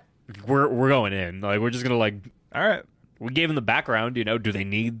past that, we're going in. Like, we're just gonna like. All right. We gave them the background. You know, do they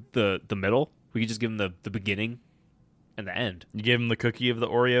need the middle? We could just give them the beginning and the end. You gave them the cookie of the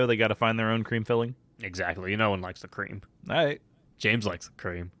Oreo. They got to find their own cream filling. Exactly. No one likes the cream. All right. James likes the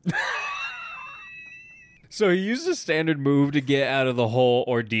cream. So he used a standard move to get out of the whole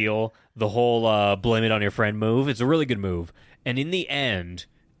ordeal, the whole blame it on your friend move. It's a really good move. And in the end,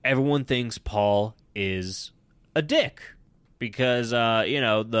 everyone thinks Paul is a dick because,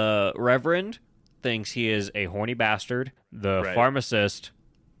 the Reverend thinks he is a horny bastard. The pharmacist,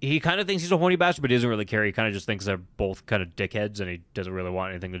 he kind of thinks he's a horny bastard, but he doesn't really care. He kind of just thinks they're both kind of dickheads, and he doesn't really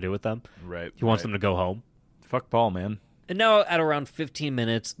want anything to do with them. Right. He wants them to go home. Fuck Paul, man. And now, at around 15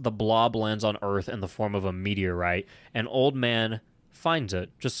 minutes, the blob lands on Earth in the form of a meteorite. An old man finds it.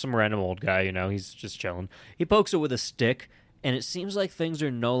 Just some random old guy, you know, he's just chilling. He pokes it with a stick, and it seems like things are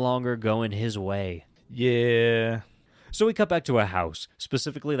no longer going his way. Yeah. So we cut back to a house,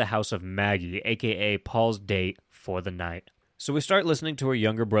 specifically the house of Maggie, a.k.a. Paul's date for the night. So we start listening to her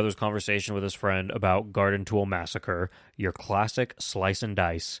younger brother's conversation with his friend about Garden Tool Massacre, your classic slice and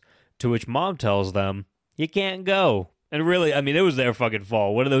dice, to which Mom tells them, you can't go. And really, I mean, it was their fucking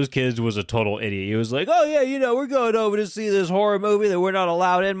fault. One of those kids was a total idiot. He was like, oh, yeah, we're going over to see this horror movie that we're not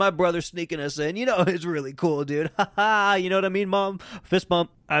allowed in. My brother's sneaking us in. It's really cool, dude. Ha ha. You know what I mean, Mom? Fist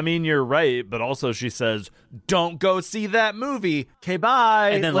bump. I mean, you're right, but also she says, don't go see that movie. Okay,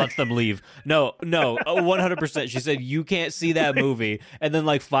 bye. And then lets them leave. No, 100%. She said, you can't see that movie. And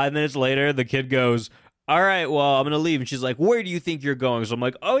then 5 minutes later, the kid goes, all right, well, I'm going to leave. And she's like, where do you think you're going? So I'm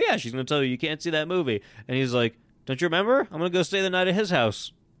like, oh, yeah, she's going to tell you can't see that movie. And he's like, don't you remember? I'm going to go stay the night at his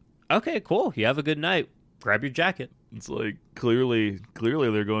house. Okay, cool. You have a good night. Grab your jacket. It's like, clearly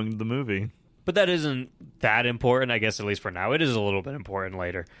they're going to the movie. But that isn't that important, I guess, at least for now. It is a little bit important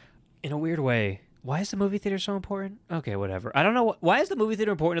later. In a weird way, why is the movie theater so important? Okay, whatever. I don't know. Why is the movie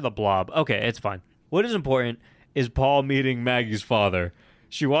theater important to the blob? Okay, it's fine. What is important is Paul meeting Maggie's father.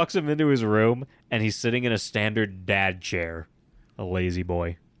 She walks him into his room, and he's sitting in a standard dad chair. A lazy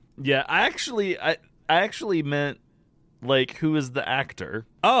boy. Yeah, I actually meant, who is the actor?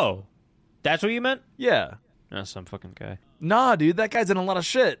 Oh, that's what you meant? Yeah. No, some fucking guy. Nah, dude, that guy's in a lot of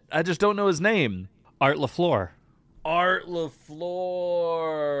shit. I just don't know his name. Art LaFleur. Art LaFleur.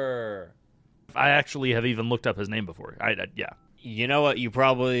 I actually have even looked up his name before. Yeah. You know what? You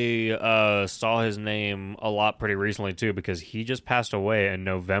probably saw his name a lot pretty recently, too, because he just passed away in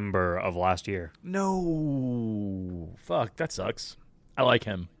November of last year. No. Fuck, that sucks. I like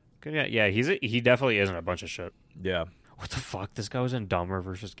him. Yeah, he definitely isn't a bunch of shit. Yeah. What the fuck? This guy was in Dahmer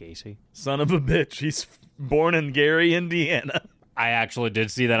versus Gacy? Son of a bitch. He's born in Gary, Indiana. I actually did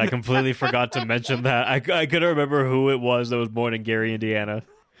see that. I completely forgot to mention that. I couldn't remember who it was that was born in Gary, Indiana.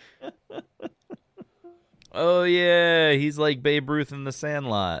 Oh, yeah. He's like Babe Ruth in The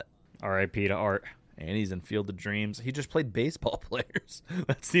Sandlot. R.I.P. to Art. And he's in Field of Dreams. He just played baseball players.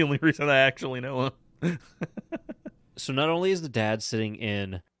 That's the only reason I actually know him. So not only is the dad sitting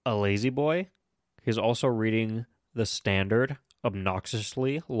in A Lazy Boy, he's also reading The Standard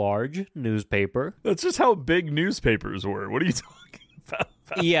obnoxiously large newspaper. That's just how big newspapers were. What are you talking about?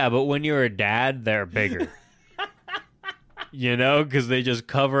 Yeah, but when you're a dad, they're bigger. You know, because they just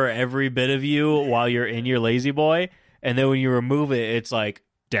cover every bit of you while you're in your lazy boy. And then when you remove it, it's like,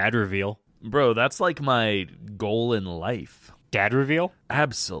 dad reveal. Bro, that's like my goal in life. Dad reveal?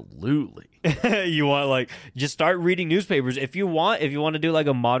 Absolutely. You want, like, just start reading newspapers. If you want to do like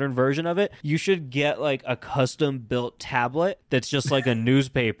a modern version of it, you should get like a custom built tablet that's just like a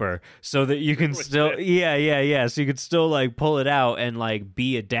newspaper so that you can still, yeah. So you could still like pull it out and like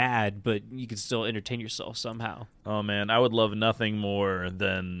be a dad, but you can still entertain yourself somehow. Oh man, I would love nothing more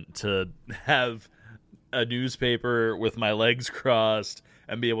than to have a newspaper with my legs crossed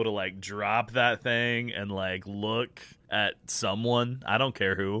and be able to like drop that thing and like look at someone. I don't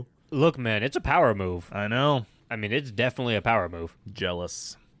care who. Look, man, it's a power move. I know. I mean, it's definitely a power move.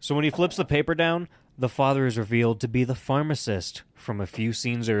 Jealous. So when he flips the paper down, the father is revealed to be the pharmacist from a few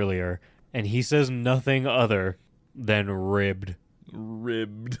scenes earlier, and he says nothing other than ribbed.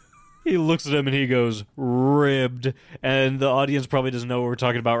 Ribbed. He looks at him and he goes, ribbed. And the audience probably doesn't know what we're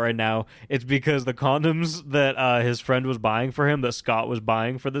talking about right now. It's because the condoms that his friend was buying for him, that Scott was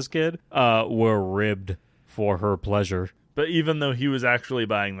buying for this kid, were ribbed for her pleasure. But even though he was actually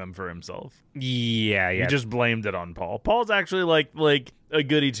buying them for himself. Yeah. He just blamed it on Paul. Paul's actually like a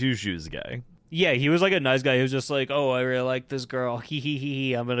goody two-shoes guy. Yeah, he was like a nice guy. He was just like, oh, I really like this girl.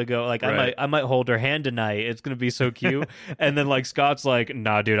 He. I'm gonna go. Like, Right. I might hold her hand tonight. It's gonna be so cute. And then like Scott's like,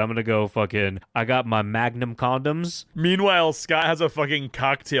 nah, dude, I'm gonna go fucking. I got my Magnum condoms. Meanwhile, Scott has a fucking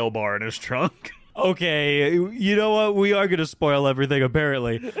cocktail bar in his trunk. Okay, you know what? We are gonna spoil everything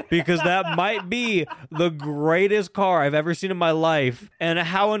apparently, because that might be the greatest car I've ever seen in my life. And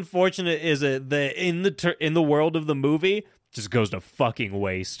how unfortunate is it that in the world of the movie, just goes to fucking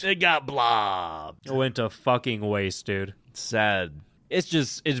waste. It got blobbed. It went to fucking waste, dude. Sad. It's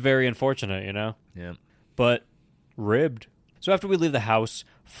very unfortunate, you know? Yeah. But ribbed. So after we leave the house,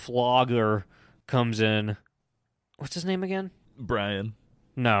 Flogger comes in. What's his name again? Brian.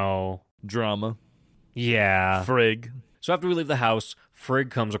 No. Drama. Yeah. Frigg. So after we leave the house,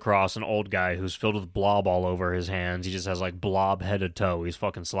 Frigg comes across an old guy who's filled with blob all over his hands. He just has like blob head to toe. He's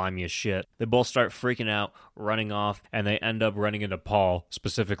fucking slimy as shit. They both start freaking out, running off, and they end up running into Paul,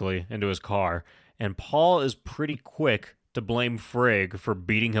 specifically into his car. And Paul is pretty quick to blame Frigg for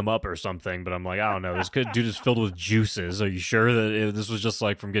beating him up or something, but I'm like, I don't know. This dude is filled with juices. Are you sure that this was just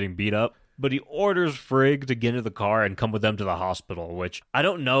like from getting beat up? But he orders Frigg to get into the car and come with them to the hospital, which I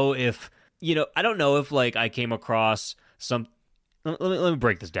don't know if, like I came across some. Let me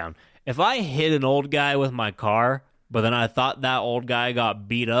break this down. If I hit an old guy with my car, but then I thought that old guy got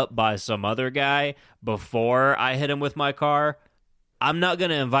beat up by some other guy before I hit him with my car, I'm not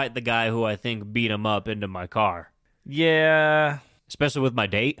going to invite the guy who I think beat him up into my car. Yeah. Especially with my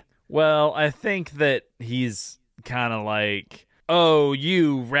date. Well, I think that he's kind of like, oh,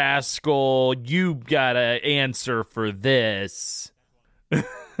 you rascal, you gotta answer for this.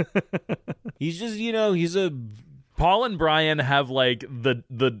 He's just, he's a... Paul and Brian have like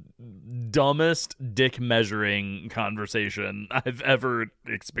the dumbest dick measuring conversation I've ever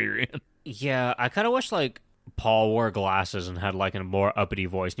experienced. Yeah, I kind of wish like Paul wore glasses and had like a more uppity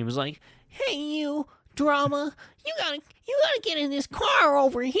voice, and he was like, "Hey, you drama, you gotta get in this car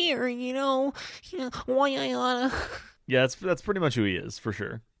over here, why I oughta." Yeah, that's pretty much who he is for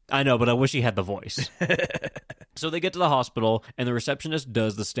sure. I know, but I wish he had the voice. So they get to the hospital, and the receptionist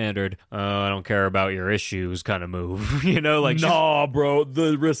does the standard, I don't care about your issues kind of move. Nah, bro.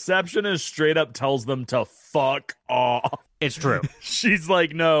 The receptionist straight up tells them to fuck off. It's true. She's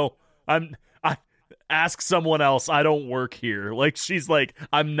like, no, I ask someone else. I don't work here. Like, she's like,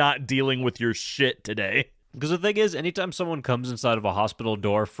 I'm not dealing with your shit today. Because the thing is, anytime someone comes inside of a hospital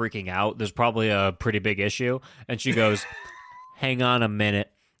door freaking out, there's probably a pretty big issue. And she goes, hang on a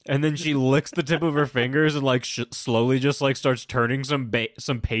minute. And then she licks the tip of her fingers and like slowly just like starts turning some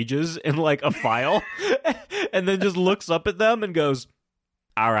pages in like a file, and then just looks up at them and goes,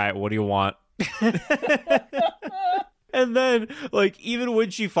 "All right, what do you want?" And then like even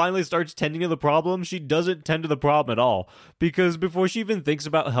when she finally starts tending to the problem, she doesn't tend to the problem at all, because before she even thinks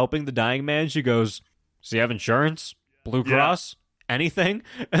about helping the dying man, she goes, "So you have insurance? Blue Cross? Anything?"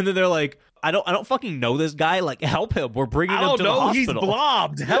 And then they're like, I don't fucking know this guy. Like, help him. We're bringing him to the hospital. He's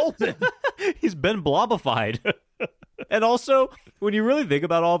blobbed. Help him. He's been blobified. And also, when you really think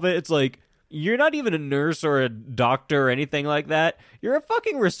about all of it, it's like, you're not even a nurse or a doctor or anything like that. You're a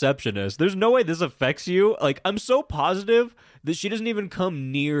fucking receptionist. There's no way this affects you. Like, I'm so positive that she doesn't even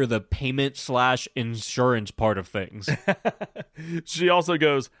come near the payment/insurance part of things. She also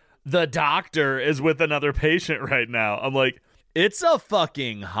goes, the doctor is with another patient right now. I'm like, It's a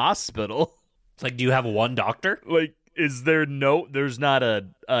fucking hospital. It's like, do you have one doctor? Like, there's not a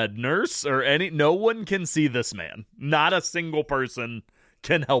nurse or no one can see this man. Not a single person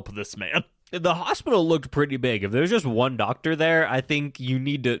can help this man. The hospital looked pretty big. If there's just one doctor there, I think you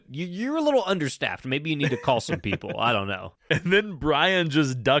need to... You're a little understaffed. Maybe you need to call some people. I don't know. And then Brian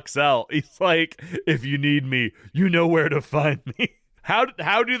just ducks out. He's like, if you need me, you know where to find me. How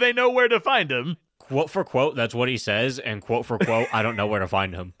do they know where to find him? Quote for quote, that's what he says. And quote for quote, I don't know where to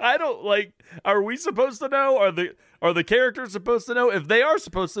find him. I don't, like... Are we supposed to know? Are the characters supposed to know? If they are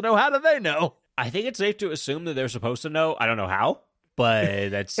supposed to know, how do they know? I think it's safe to assume that they're supposed to know. I don't know how,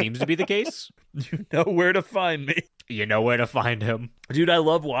 but that seems to be the case. You know where to find me. You know where to find him. Dude, I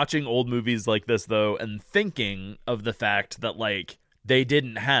love watching old movies like this, though, and thinking of the fact that, like, they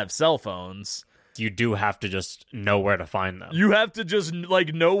didn't have cell phones. You do have to just know where to find them. You have to just,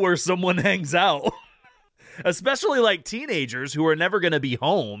 like, know where someone hangs out. Especially, like, teenagers who are never going to be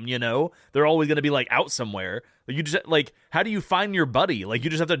home, you know? They're always going to be, like, out somewhere. You just, like, how do you find your buddy? Like, you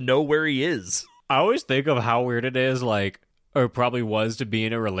just have to know where he is. I always think of how weird it is, like, or probably was to be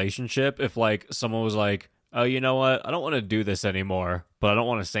in a relationship if, like, someone was like, oh, you know what? I don't want to do this anymore, but I don't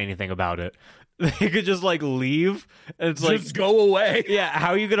want to say anything about it. They could just, like, leave, and it's just like... go away. Yeah, how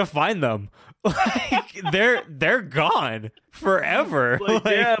are you going to find them? Like, they're gone forever. Like,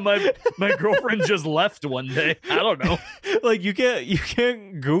 yeah, my girlfriend just left one day. I don't know. Like, you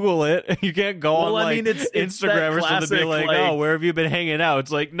can't Google it. You can't go on, like, it's Instagram or something to be like, like, oh, where have you been hanging out?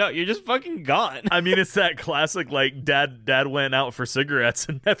 It's like, no, you're just fucking gone. I mean, it's that classic, like, dad went out for cigarettes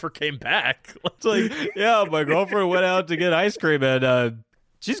and never came back. It's like, yeah, my girlfriend went out to get ice cream and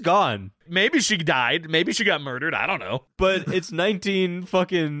she's gone. Maybe she died. Maybe she got murdered. I don't know. But it's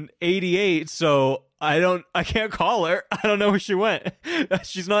 1988, so I can't call her. I don't know where she went.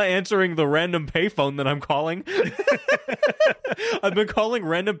 She's not answering the random payphone that I'm calling. I've been calling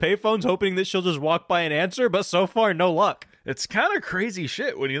random payphones hoping that she'll just walk by and answer, but so far, no luck. It's kind of crazy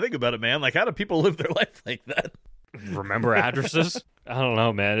shit when you think about it, man. Like, how do people live their life like that? Remember addresses? I don't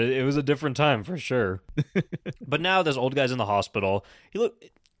know, man. It was a different time for sure. But now this old guy's in the hospital.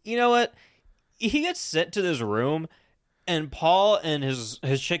 You know what? He gets sent to this room, and Paul and his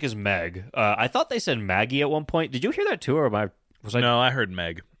chick is Meg. I thought they said Maggie at one point. Did you hear that too, or No, I heard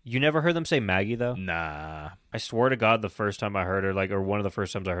Meg. You never heard them say Maggie, though? Nah. I swear to God, the first time I heard her, like, or one of the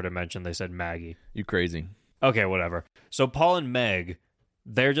first times I heard her mentioned, they said Maggie. You crazy. Okay, whatever. So Paul and Meg,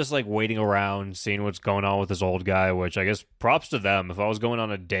 they're just, like, waiting around, seeing what's going on with this old guy, which I guess props to them. If I was going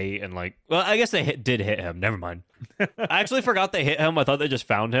on a date and, like... Well, I guess they did hit him. Never mind. I actually forgot they hit him. I thought they just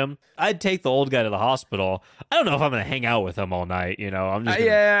found him. I'd take the old guy to the hospital. I don't know if I'm going to hang out with him all night, you know? I'm just gonna...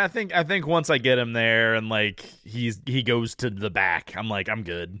 Yeah, I think once I get him there and, like, he goes to the back, I'm like, I'm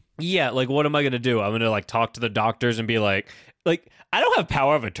good. Yeah, like, what am I going to do? I'm going to, like, talk to the doctors and be like, I don't have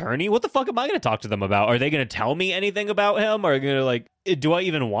power of attorney. What the fuck am I going to talk to them about? Are they going to tell me anything about him? Are they going to, like, do I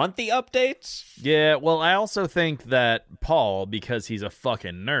even want the updates? Yeah, well, I also think that Paul, because he's a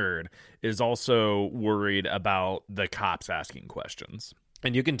fucking nerd, is also worried about the cops asking questions.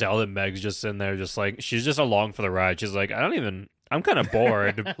 And you can tell that Meg's just sitting there just like, she's just along for the ride. She's like, I'm kind of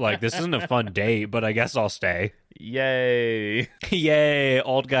bored. Like, this isn't a fun date, but I guess I'll stay. Yay. Yay,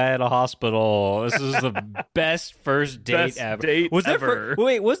 old guy at a hospital. This is the best first date ever. This was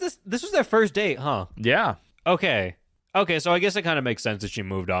their first date, huh? Yeah. Okay, so I guess it kind of makes sense that she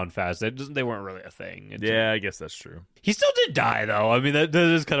moved on fast. They weren't really a thing. I guess that's true. He still did die, though. I mean, that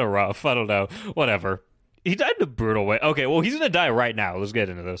is kind of rough. I don't know. Whatever. He died in a brutal way. Okay, well, he's going to die right now. Let's get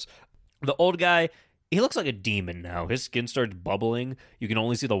into this. The old guy, he looks like a demon now. His skin starts bubbling. You can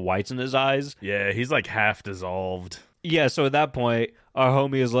only see the whites in his eyes. Yeah, he's like half dissolved. Yeah, so at that point, our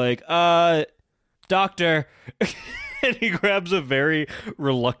homie is like, doctor. And he grabs a very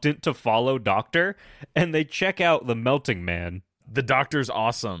reluctant to follow doctor, and they check out the melting man. The doctor's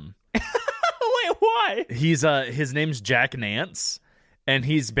awesome. Wait, why? He's his name's Jack Nance, and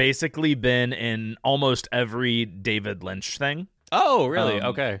he's basically been in almost every David Lynch thing. Oh, really?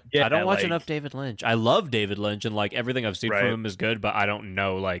 Okay. Yeah, I don't watch like, enough David Lynch. I love David Lynch, and like everything I've seen from him is good, but I don't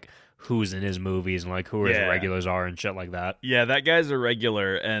know like who's in his movies and like who his regulars are and shit like that. Yeah, that guy's a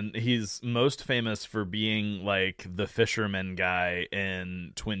regular, and he's most famous for being like the fisherman guy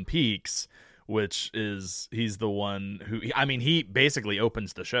in Twin Peaks, which is he's the one who, I mean, he basically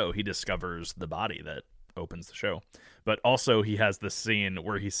opens the show. He discovers the body that opens the show. But also he has this scene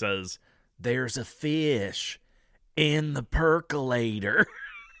where he says, "There's a fish in the percolator."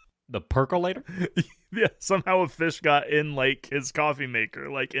 The percolator? Yeah, somehow a fish got in like his coffee maker,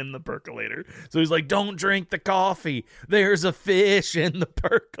 like in the percolator. So he's like, "Don't drink the coffee. There's a fish in the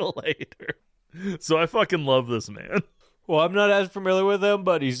percolator." So I fucking love this man. Well, I'm not as familiar with him,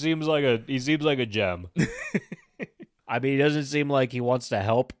 but he seems like a gem. I mean, he doesn't seem like he wants to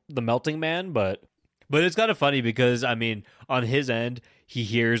help the melting man, but it's kind of funny because I mean, on his end, he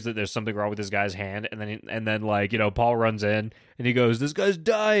hears that there's something wrong with this guy's hand, and then like, you know, Paul runs in and he goes, "This guy's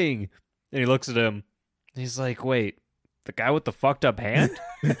dying," and he looks at him, and he's like, "Wait, the guy with the fucked up hand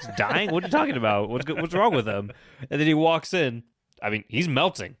is dying? What are you talking about? What's wrong with him?" And then he walks in. I mean, he's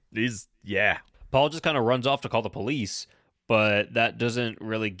melting. Yeah. Paul just kind of runs off to call the police, but that doesn't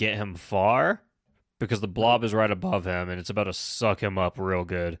really get him far because the blob is right above him and it's about to suck him up real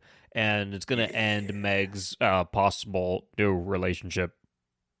good. And it's going to end Meg's possible new relationship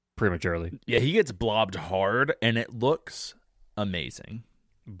prematurely. Yeah, he gets blobbed hard and it looks amazing.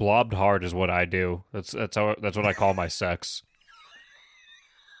 Blobbed hard is what I do. That's what I call my sex.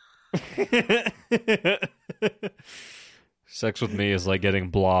 Sex with me is like getting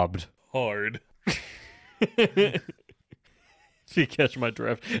blobbed Hard. if you catch my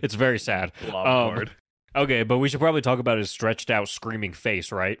drift. It's very sad. Blobbed hard. Okay, but we should probably talk about his stretched out screaming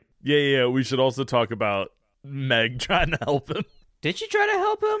face, right? Yeah. We should also talk about Meg trying to help him. Did she try to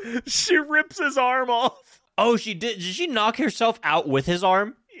help him? She rips his arm off. Oh, she did. Did she knock herself out with his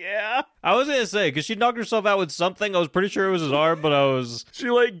arm? Yeah. I was gonna say, because she knocked herself out with something. I was pretty sure it was his arm, but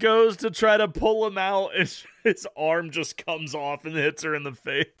She like goes to try to pull him out and his arm just comes off and hits her in the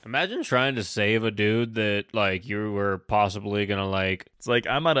face. Imagine trying to save a dude that like you were possibly gonna like. It's like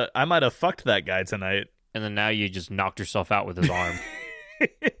I might have fucked that guy tonight. And then now you just knocked yourself out with his arm.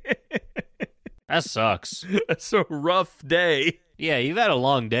 That sucks. It's a rough day. Yeah, you've had a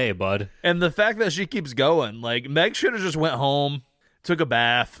long day, bud. And the fact that she keeps going, like Meg should have just went home, took a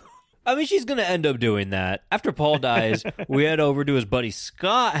bath. I mean, she's going to end up doing that. After Paul dies, we head over to his buddy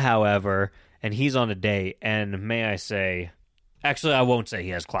Scott, however, and he's on a date. And may I say, actually, I won't say he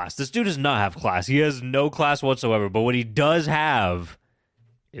has class. This dude does not have class. He has no class whatsoever. But what he does have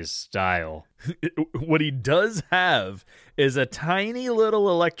is style. What he does have is a tiny little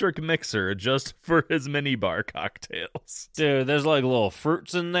electric mixer just for his minibar cocktails. Dude, there's like little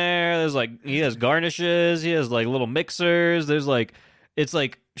fruits in there. There's like, he has garnishes. He has like little mixers. There's like, it's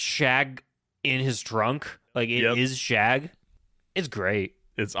like shag in his trunk. Like it is shag. It's great.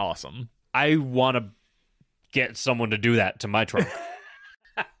 It's awesome. I want to get someone to do that to my trunk.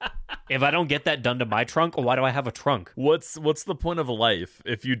 If I don't get that done to my trunk, why do I have a trunk? What's the point of life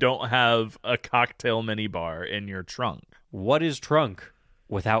if you don't have a cocktail minibar in your trunk? What is trunk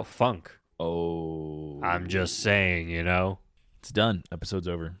without funk? Oh. I'm just saying, you know? It's done. Episode's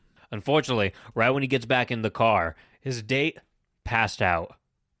over. Unfortunately, right when he gets back in the car, his date passed out.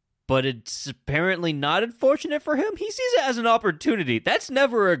 But it's apparently not unfortunate for him. He sees it as an opportunity. That's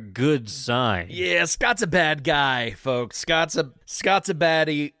never a good sign. Yeah, Scott's a bad guy, folks. Scott's a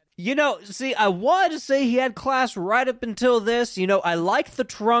baddie. You know, see, I wanted to say he had class right up until this. You know, I liked the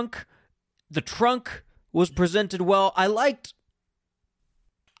trunk. The trunk was presented well. I liked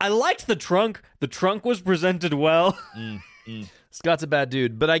the trunk. The trunk was presented well. Scott's a bad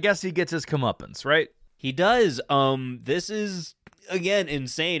dude, but I guess he gets his comeuppance, right? He does. This is, again,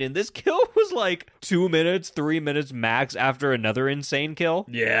 insane. And this kill was like 2 minutes, 3 minutes max after another insane kill.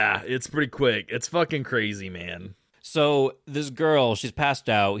 Yeah, it's pretty quick. It's fucking crazy, man. So this girl, she's passed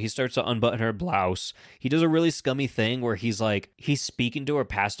out. He starts to unbutton her blouse. He does a really scummy thing where he's speaking to her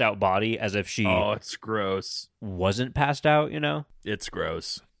passed out body as if she it's gross. wasn't passed out, you know? It's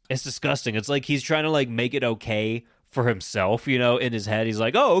gross. It's disgusting. It's like he's trying to like make it okay for himself, you know, in his head. He's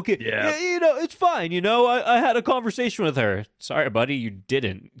like, oh, okay, yeah, you know, it's fine. You know, I had a conversation with her. Sorry, buddy, you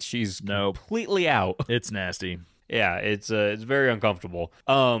didn't. She's completely out. It's nasty. Yeah, it's very uncomfortable.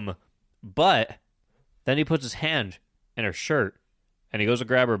 But then he puts his hand in her shirt and he goes to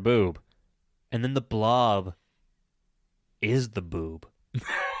grab her boob. And then the blob is the boob.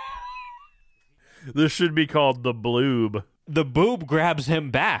 This should be called the bloob. The boob grabs him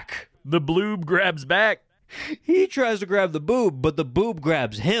back. The bloob grabs back. He tries to grab the boob, but the boob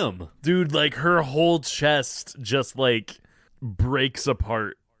grabs him. Dude, like her whole chest just like breaks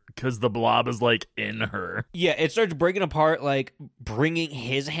apart because the blob is like in her. Yeah, it starts breaking apart, like bringing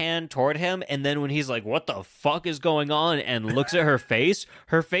his hand toward him. And then when he's like, what the fuck is going on? And looks at her face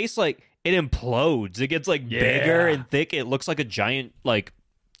like it implodes. It gets like bigger and thick. It looks like a giant like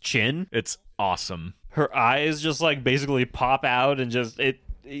chin. It's awesome. Her eyes just like basically pop out and just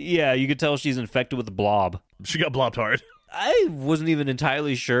yeah, you could tell she's infected with the blob. She got blobbed hard. I wasn't even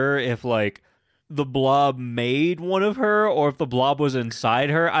entirely sure if like the blob made one of her or if the blob was inside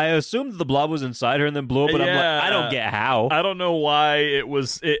her. I assumed the blob was inside her and then blew up, but I'm like, I don't get how. I don't know why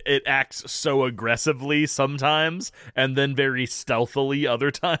it acts so aggressively sometimes and then very stealthily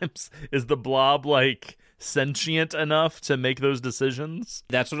other times. Is the blob like sentient enough to make those decisions?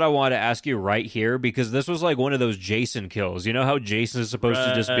 That's what I wanted to ask you right here, because this was like one of those Jason kills. You know how Jason is supposed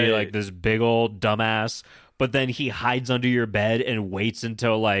to just be like this big old dumbass, but then he hides under your bed and waits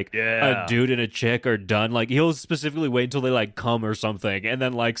until like a dude and a chick are done. Like he'll specifically wait until they like come or something and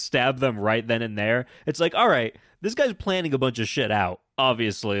then like stab them right then and there. It's like, all right, this guy's planning a bunch of shit out.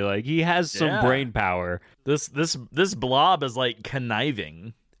 Obviously, like he has some brain power. This blob is like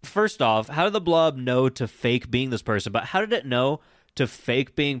conniving. First off, how did the blob know to fake being this person? But how did it know to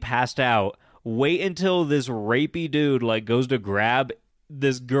fake being passed out? Wait until this rapey dude like goes to grab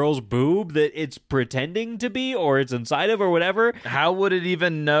this girl's boob that it's pretending to be or it's inside of or whatever. How would it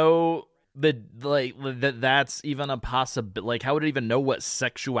even know that like that's even a possibility? Like how would it even know what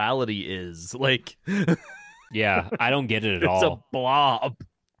sexuality is? Like yeah, I don't get it at all. It's a blob.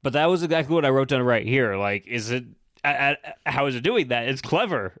 But that was exactly what I wrote down right here. Like, is it how is it doing that? It's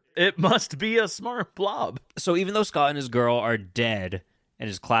clever. It must be a smart blob. So even though Scott and his girl are dead, and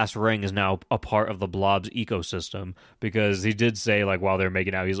his class ring is now a part of the blob's ecosystem, because he did say, like, while they're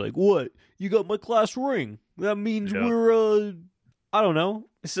making out, he's like, what? You got my class ring. That means we're, I don't know.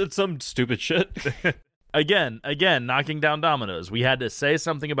 He said some stupid shit. Again, knocking down dominoes. We had to say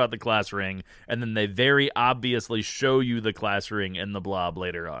something about the class ring, and then they very obviously show you the class ring in the blob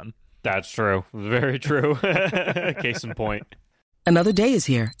later on. That's true. Very true. Case in point. Another day is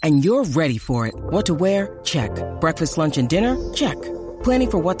here, and you're ready for it. What to wear? Check. Breakfast, lunch, and dinner? Check. Planning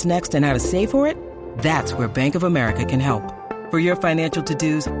for what's next and how to save for it? That's where Bank of America can help. For your financial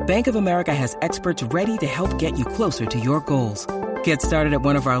to-dos, Bank of America has experts ready to help get you closer to your goals. Get started at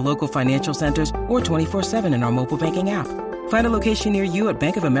one of our local financial centers or 24/7 in our mobile banking app. Find a location near you at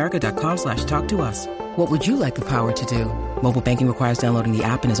bankofamerica.com/talktous. What would you like the power to do? Mobile banking requires downloading the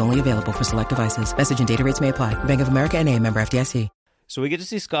app and is only available for select devices. Message and data rates may apply. Bank of America N.A., member FDIC. So we get to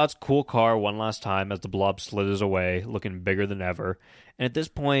see Scott's cool car one last time as the blob slithers away, looking bigger than ever. And at this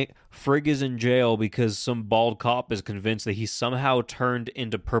point, Frigg is in jail because some bald cop is convinced that he somehow turned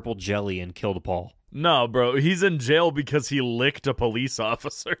into purple jelly and killed Paul. No, bro, he's in jail because he licked a police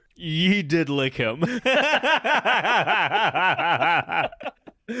officer. He did lick him. He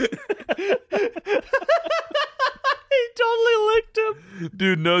totally licked him.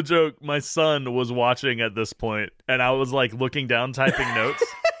 Dude, no joke. My son was watching at this point, and I was like looking down, typing notes.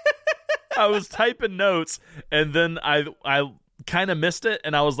 I was typing notes, and then I kind of missed it,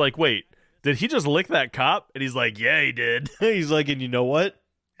 and I was like, wait, did he just lick that cop? And he's like, yeah, he did. He's like, and you know what?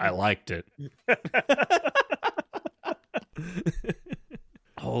 I liked it.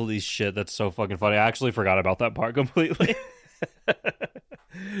 Holy shit, that's so fucking funny. I actually forgot about that part completely.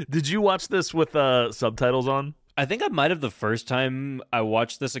 Did you watch this with subtitles on? I think I might have the first time I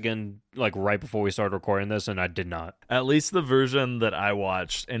watched this again, like right before we started recording this, and I did not. At least the version that I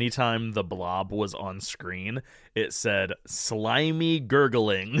watched, anytime the blob was on screen, it said slimy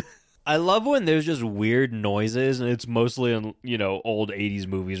gurgling. I love when there's just weird noises, and it's mostly in, you know, old 80s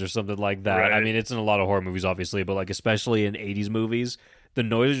movies or something like that. Right. I mean, it's in a lot of horror movies, obviously, but like especially in 80s movies, the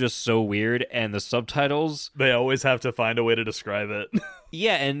noise is just so weird, and the subtitles... They always have to find a way to describe it.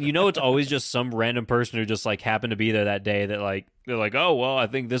 Yeah, and you know it's always just some random person who just like happened to be there that day that like, they're like, oh, well, I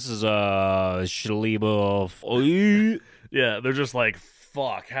think this is a Schlieba. Yeah, they're just like,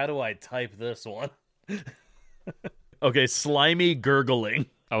 fuck, how do I type this one? Okay, slimy gurgling.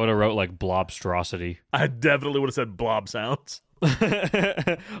 I would have wrote like blobstrosity. I definitely would have said blob sounds.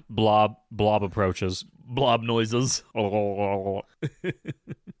 blob approaches. Blob noises. What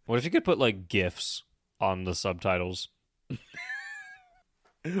if you could put like GIFs on the subtitles?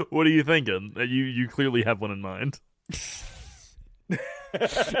 What are you thinking? You clearly have one in mind.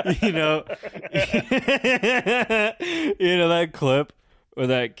 you know that clip where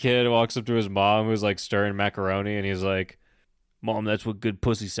that kid walks up to his mom who's like stirring macaroni and he's like, Mom, that's what good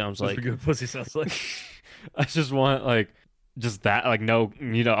pussy sounds like. That's what good pussy sounds like. I just want like just that, like no,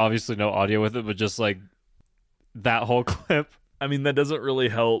 you know, obviously no audio with it, but just like that whole clip. I mean, that doesn't really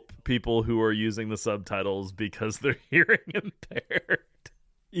help people who are using the subtitles because they're hearing impaired.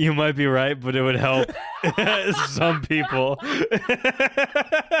 You might be right, but it would help some people.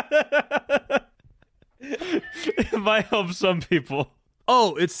 It might help some people.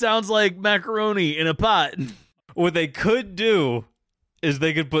 Oh, it sounds like macaroni in a pot. What they could do is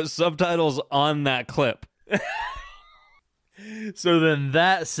they could put subtitles on that clip. So then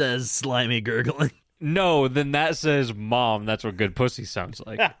that says slimy gurgling. No, then that says, Mom, that's what good pussy sounds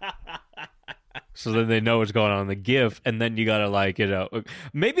like. So then they know what's going on in the GIF, and then you gotta like, you know,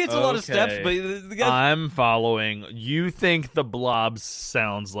 maybe it's a lot of steps, but I'm following. You think the blob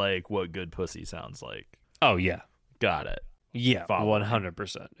sounds like what good pussy sounds like? Oh yeah, got it. Yeah,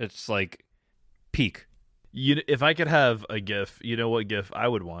 100%. It's like peak. If I could have a GIF, you know what GIF I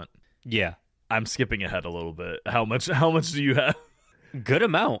would want? Yeah. I'm skipping ahead a little bit. How much do you have? Good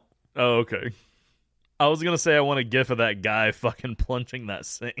amount. Oh, okay. I was going to say I want a GIF of that guy fucking plunging that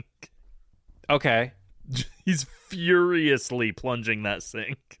sink. Okay. He's furiously plunging that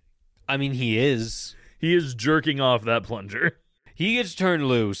sink. I mean, he is. He is jerking off that plunger. He gets turned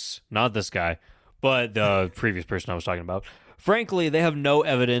loose. Not this guy, but the previous person I was talking about. Frankly, they have no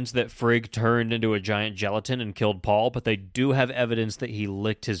evidence that Frigg turned into a giant gelatin and killed Paul, but they do have evidence that he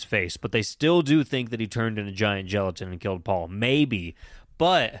licked his face. But they still do think that he turned into giant gelatin and killed Paul. Maybe.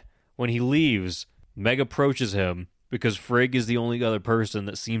 But when he leaves, Meg approaches him because Frigg is the only other person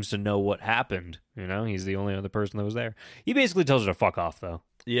that seems to know what happened. You know, he's the only other person that was there. He basically tells her to fuck off, though.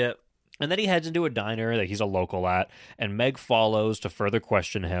 Yeah. And then he heads into a diner that he's a local at, and Meg follows to further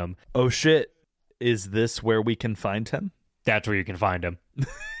question him. Oh, shit. Is this where we can find him? That's where you can find him.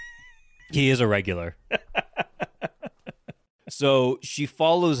 He is a regular. So she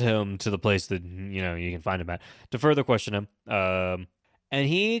follows him to the place that, you know, you can find him at to further question him. And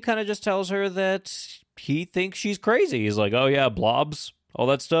he kind of just tells her that he thinks she's crazy. He's like, oh, yeah, blobs, all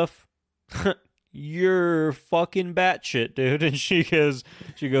that stuff. You're fucking batshit, dude. And she goes,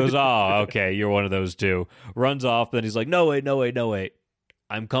 oh, okay, you're one of those two. Runs off. Then he's like, no, wait.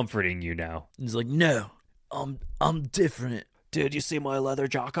 I'm comforting you now. He's like, no. I'm different. Did you see my leather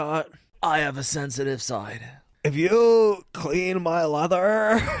jacket? I have a sensitive side. If you clean my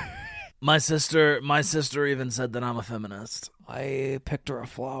leather... My sister even said that I'm a feminist. I picked her a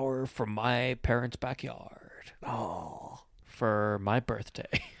flower from my parents' backyard. Oh. For my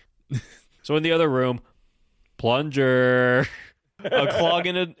birthday. So in the other room, plunger. A clog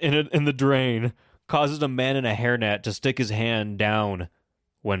in the drain causes a man in a hairnet to stick his hand down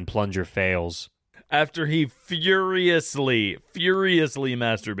when plunger fails. After he furiously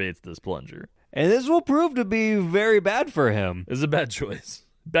masturbates this plunger. And this will prove to be very bad for him. It's a bad choice.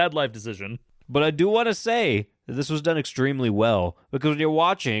 Bad life decision. But I do want to say that this was done extremely well. Because when you're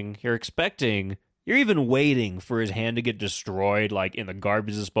watching, you're even waiting for his hand to get destroyed, like in the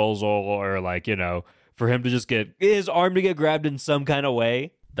garbage disposal, or like, you know, for him to just get his arm to get grabbed in some kind of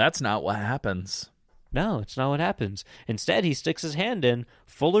way. That's not what happens. No, it's not what happens. Instead, he sticks his hand in,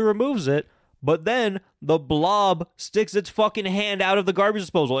 fully removes it, but then the blob sticks its fucking hand out of the garbage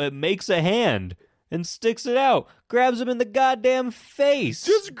disposal. It makes a hand and sticks it out. Grabs him in the goddamn face.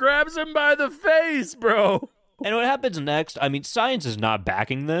 Just grabs him by the face, bro. And what happens next? I mean, science is not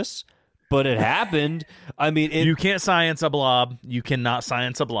backing this, but it happened. I mean, you can't science a blob. You cannot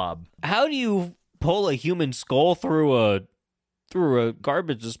science a blob. How do you pull a human skull through a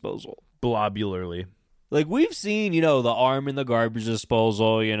garbage disposal? Blobularly. Like, we've seen, you know, the arm in the garbage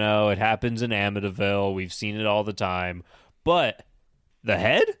disposal, you know, it happens in Amityville. We've seen it all the time. But the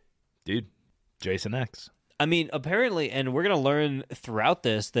head? Dude, Jason X. I mean, apparently, and we're going to learn throughout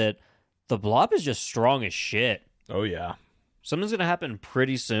this that the blob is just strong as shit. Oh, yeah. Something's going to happen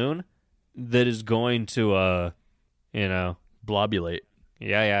pretty soon that is going to, you know. Blobulate.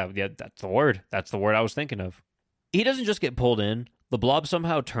 Yeah, that's the word. That's the word I was thinking of. He doesn't just get pulled in. The blob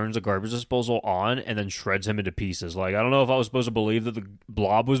somehow turns a garbage disposal on and then shreds him into pieces. Like, I don't know if I was supposed to believe that the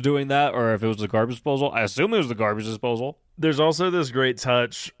blob was doing that or if it was the garbage disposal. I assume it was the garbage disposal. There's also this great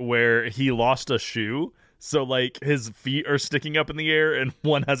touch where he lost a shoe. So, like, his feet are sticking up in the air and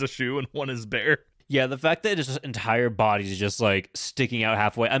one has a shoe and one is bare. Yeah, the fact that his entire body is just, like, sticking out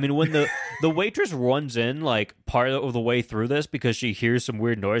halfway. I mean, when the waitress runs in, like, part of the way through this because she hears some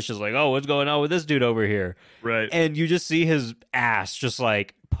weird noise, she's like, oh, what's going on with this dude over here? Right. And you just see his ass just,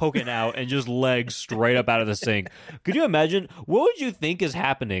 like, poking out and just legs straight up out of the sink. Could you imagine? What would you think is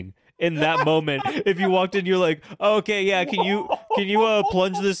happening in that moment if you walked in, you're like, oh, okay, yeah, can you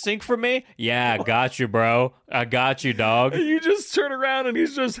plunge this sink for me? Yeah, got you, bro. I got you, dog. And you just turn around and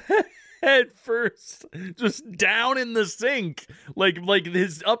he's just... head first, just down in the sink, like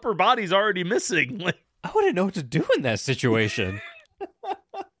his upper body's already missing. Like, I wouldn't know what to do in that situation.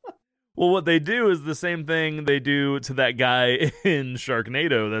 Well, what they do is the same thing they do to that guy in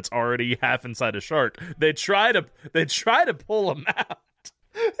Sharknado that's already half inside a shark. They try to pull him out.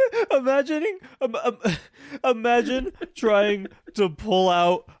 Imagine trying to pull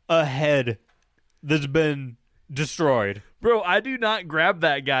out a head that's been destroyed. Bro, I do not grab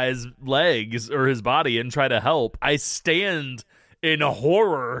that guy's legs or his body and try to help. I stand in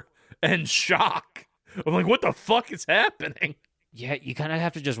horror and shock. I'm like, what the fuck is happening? Yeah, you kind of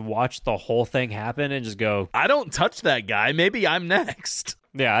have to just watch the whole thing happen and just go, I don't touch that guy. Maybe I'm next.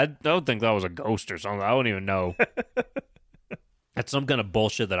 Yeah, I don't think that was a ghost or something. I don't even know. That's some kind of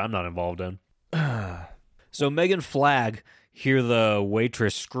bullshit that I'm not involved in. So Megan Flagg hear the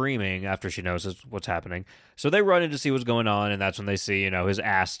waitress screaming after she knows what's happening. So they run in to see what's going on, and that's when they see, his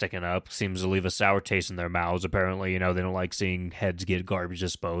ass sticking up. Seems to leave a sour taste in their mouths. Apparently, they don't like seeing heads get garbage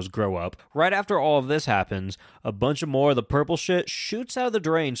disposed. Grow up. Right after all of this happens, a bunch of more of the purple shit shoots out of the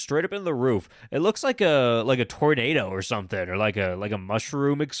drain straight up into the roof. It looks like a tornado or something, or like a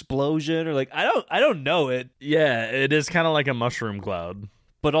mushroom explosion, or I don't know it. Yeah, it is kind of like a mushroom cloud.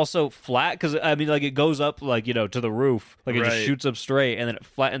 But also flat, because, it goes up, to the roof. It just shoots up straight, and then it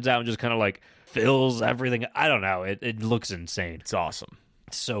flattens out and just kind of, fills everything. I don't know. It looks insane. It's awesome.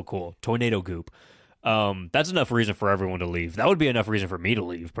 It's so cool. Tornado goop. That's enough reason for everyone to leave. That would be enough reason for me to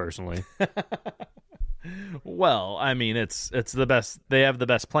leave, personally. Well, it's the best. They have the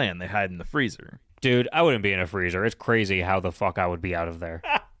best plan. They hide in the freezer. Dude, I wouldn't be in a freezer. It's crazy how the fuck I would be out of there.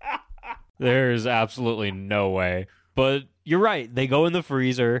 There's absolutely no way. But you're right. They go in the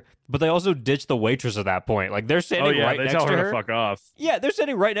freezer, but they also ditch the waitress at that point. They're standing right next to her. They tell her to fuck off. Yeah, they're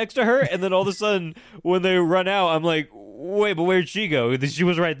standing right next to her, and then all of a sudden, when they run out, I'm like, wait, but where'd she go? She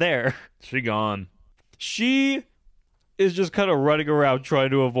was right there. She gone. She is just kind of running around trying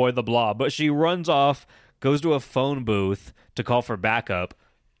to avoid the blob, but she runs off, goes to a phone booth to call for backup.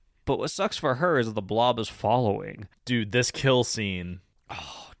 But what sucks for her is that the blob is following. Dude, this kill scene.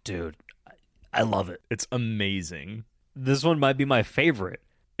 Oh, dude. I love it. It's amazing. This one might be my favorite.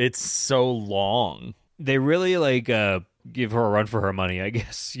 It's so long. They really, give her a run for her money, I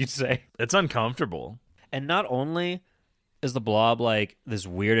guess you'd say. It's uncomfortable. And not only is the blob, this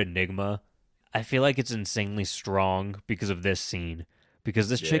weird enigma, I feel like it's insanely strong because of this scene. Because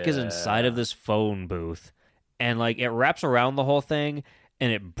this chick is inside of this phone booth, and, it wraps around the whole thing,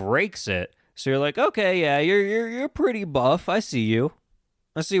 and it breaks it. So you're like, okay, yeah, you're pretty buff. I see you.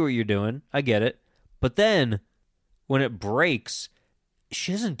 I see what you're doing. I get it. But then, when it breaks,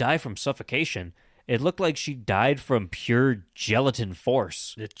 she doesn't die from suffocation. It looked like she died from pure gelatin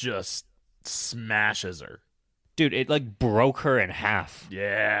force. It just smashes her. Dude, it, broke her in half.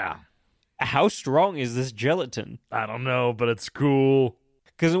 Yeah. How strong is this gelatin? I don't know, but it's cool.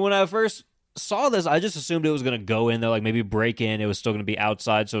 Because when I first saw this, I just assumed it was going to go in there, maybe break in. It was still going to be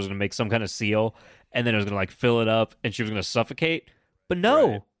outside, so it was going to make some kind of seal. And then it was going to, fill it up, and she was going to suffocate. But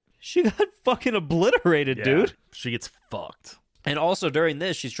no, she got fucking obliterated, dude. She gets fucked. And also during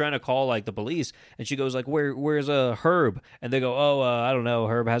this, she's trying to call the police, and she goes where's Herb? And they go, I don't know,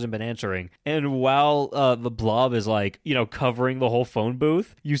 Herb hasn't been answering. And while the blob is covering the whole phone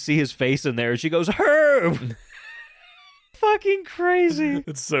booth, you see his face in there, and she goes, Herb. Fucking crazy.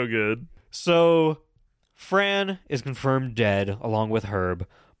 It's so good. So Fran is confirmed dead along with Herb,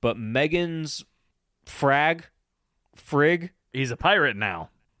 but Megan's Frigg. He's a pirate now.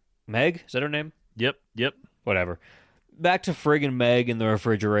 Meg? Is that her name? Yep. Whatever. Back to Frigg and Meg in the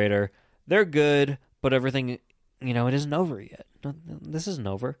refrigerator. They're good, but everything, it isn't over yet. This isn't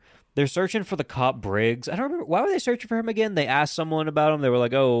over. They're searching for the cop Briggs. I don't remember. Why were they searching for him again? They asked someone about him. They were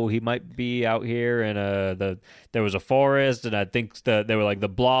like, oh, he might be out here, and there was a forest, and I think they were like, the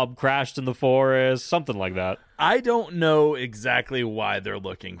blob crashed in the forest, something like that. I don't know exactly why they're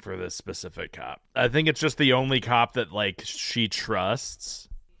looking for this specific cop. I think it's just the only cop that, she trusts.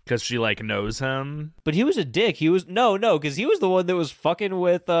 Because she, knows him. But he was a dick. He was... No, because he was the one that was fucking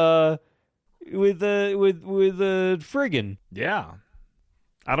with friggin'. Yeah.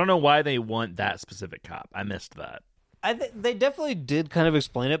 I don't know why they want that specific cop. I missed that. They definitely did kind of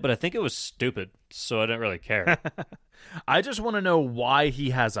explain it, but I think it was stupid, so I didn't really care. I just want to know why he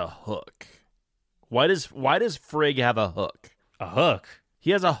has a hook. Why does Frigg have a hook? A hook?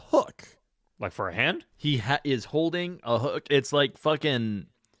 He has a hook. Like for a hand? He is holding a hook. It's like fucking...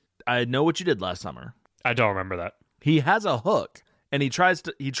 I Know What You Did Last Summer. I don't remember that. He has a hook, and he tries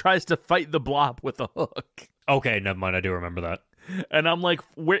to fight the blob with a hook. Okay, never mind. I do remember that. And I'm like,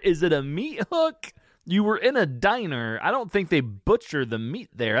 where is it? A meat hook? You were in a diner. I don't think they butcher the meat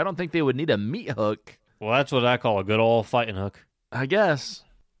there. I don't think they would need a meat hook. Well, that's what I call a good old fighting hook. I guess.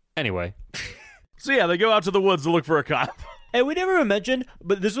 Anyway. So yeah, they go out to the woods to look for a cop. And we never even mentioned,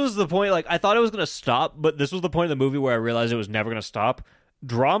 but this was the point, I thought it was going to stop, but this was the point of the movie where I realized it was never going to stop.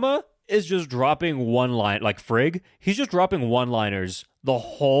 Drama is just dropping one line, Frigg, he's just dropping one-liners the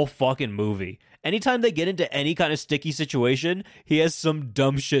whole fucking movie. Anytime they get into any kind of sticky situation, he has some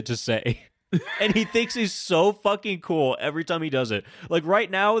dumb shit to say. And he thinks he's so fucking cool every time he does it.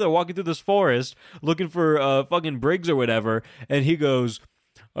 Right now, they're walking through this forest looking for fucking Briggs or whatever, and he goes,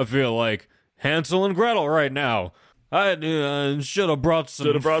 I feel like Hansel and Gretel right now. I should have brought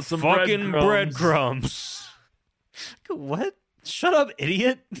some fucking breadcrumbs. What? Shut up,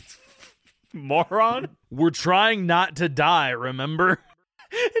 idiot. Moron. We're trying not to die, remember?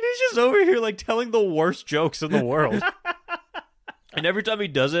 And he's just over here telling the worst jokes in the world. And every time he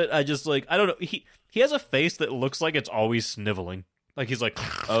does it, I just like, I don't know. He has a face that looks like it's always sniveling. Like he's like,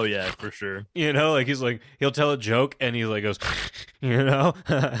 Oh yeah, for sure. you know, like he's like, he'll tell a joke and he like goes, you know,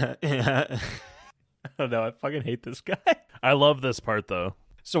 yeah. I don't know. I fucking hate this guy. I love this part though.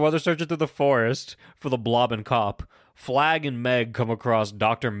 So while they're searching through the forest for the Blob and Cop, Flag and Meg come across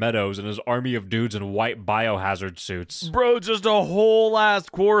Dr. Meadows and his army of dudes in white biohazard suits. Bro, just a whole ass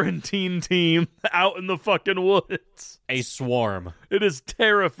quarantine team out in the fucking woods. A swarm. It is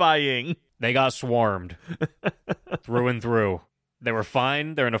terrifying. They got swarmed through and through. They were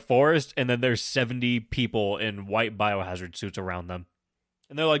fine. They're in a forest, and then there's 70 people in white biohazard suits around them.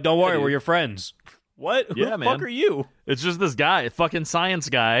 And they're like, don't worry, we're your friends. What? Who the fuck are you? It's just this guy, fucking science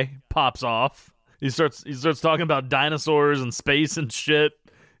guy, pops off. He starts talking about dinosaurs and space and shit.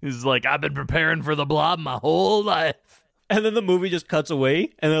 He's like, I've been preparing for the Blob my whole life. And then the movie just cuts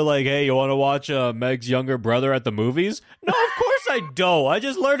away, and they're like, hey, you want to watch Meg's younger brother at the movies? No, of course I don't. I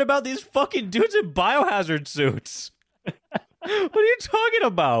just learned about these fucking dudes in biohazard suits. What are you talking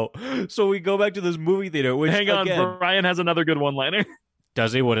about? So we go back to this movie theater, which, Hang on, again, Brian has another good one-liner.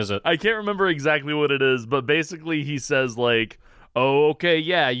 Does he? What is it? I can't remember exactly what it is, but basically he says like, oh, okay,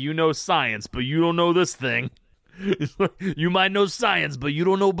 yeah, you know science, but you don't know this thing. You might know science, but you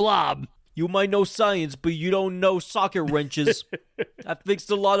don't know Blob. You might know science, but you don't know socket wrenches. I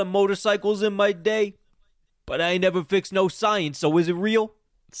fixed a lot of motorcycles in my day, but I ain't never fixed no science, so is it real?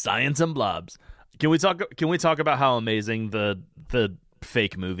 Science and blobs. Can we talk about how amazing the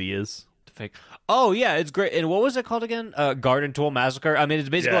fake movie is? Fake. Oh yeah, it's great. And what was it called again? Garden Tool Massacre. I mean, it's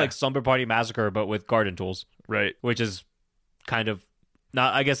basically Yeah. like Slumber Party Massacre, but with garden tools, Right. which is kind of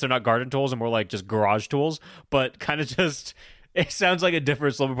not. I guess they're not garden tools, and more like just garage tools. But kind of just, it sounds like a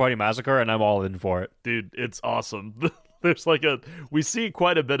different Slumber Party Massacre, and I'm all in for it. Dude, it's awesome. There's we see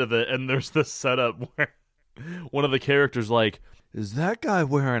quite a bit of it, and there's this setup where one of the characters like, is that guy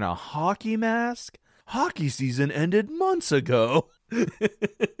wearing a hockey mask? Hockey season ended months ago.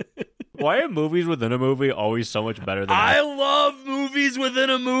 Why are movies within a movie always so much better than I love movies within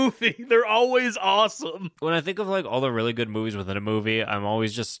a movie. They're always awesome. when I think of like all the really good movies within a movie,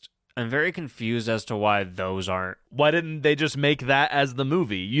 I'm very confused as to why those aren't. Why didn't they just make that as the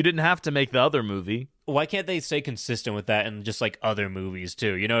movie? You didn't have to make the other movie. Why can't they stay consistent with that in just like other movies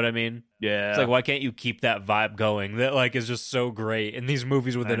too? You know what I mean? Yeah. It's like, why can't you keep that vibe going that like is just so great in these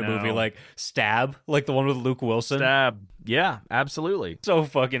movies within I a movie, know. like Stab, like the one with Luke Wilson. Stab. Yeah, absolutely. So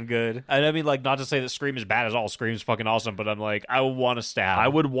fucking good. And I mean, like, not to say that Scream is bad at all. Scream's fucking awesome, but I'm like, I want to Stab. I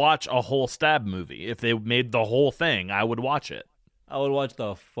would watch a whole Stab movie. If they made the whole thing, I would watch it. I would watch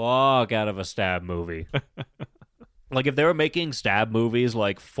the fuck out of a Stab movie. Like, if they were making Stab movies,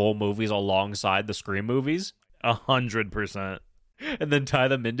 like full movies alongside the Scream movies, 100%. and then tie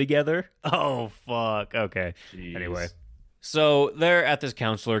them in together. Oh, fuck. Okay. Jeez. Anyway. So they're at this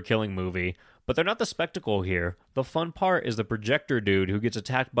counselor killing movie, but they're not the spectacle here. The fun part is the projector dude who gets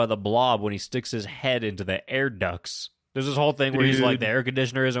attacked by the blob when he sticks his head into the air ducts. There's this whole thing where he's like, the air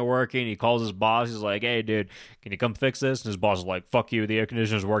conditioner isn't working. He calls his boss. He's like, hey, dude, can you come fix this? And his boss is like, fuck you, the air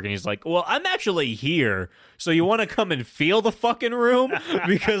conditioner's working. He's like, well, I'm actually here. So you want to come and feel the fucking room?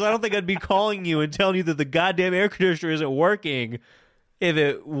 Because I don't think I'd be calling you and telling you that the goddamn air conditioner isn't working if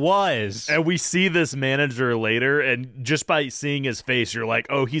it was. And we see this manager later, and just by seeing his face, you're like,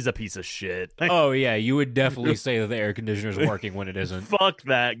 oh, he's a piece of shit. Oh, yeah, you would definitely say that the air conditioner's working when it isn't. Fuck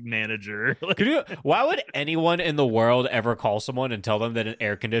that manager. Why would anyone in the world ever call someone and tell them that an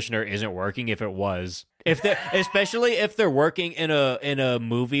air conditioner isn't working if it was? Especially if they're working in a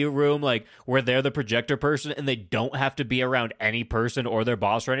movie room, like where they're the projector person and they don't have to be around any person or their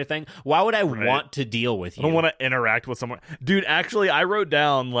boss or anything. Why would I want to deal with you? I don't want to interact with someone. Dude, actually, I wrote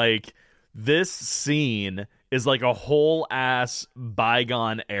down, like, this scene is like a whole ass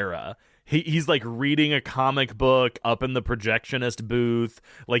bygone era. He's like reading a comic book up in the projectionist booth.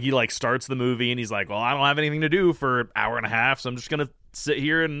 Like, he like starts the movie and he's like, well, I don't have anything to do for an hour and a half, so I'm just gonna sit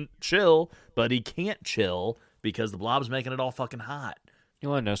here and chill. But he can't chill because the blob's making it all fucking hot. You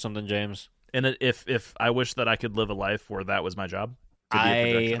want to know something, James? And if I wish that I could live a life where that was my job, to be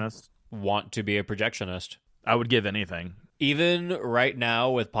a projectionist, want to be a projectionist. I would give anything. Even right now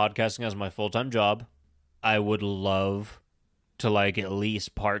with podcasting as my full-time job, I would love to, like, at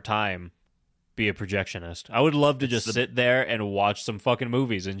least part-time be a projectionist. I would love to just sit there and watch some fucking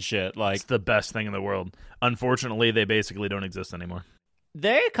movies and shit. Like, It's the best thing in the world. Unfortunately, they basically don't exist anymore.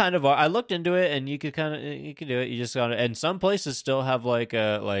 they kind of are. I looked into it, and you could do it. You just gotta, and some places still have like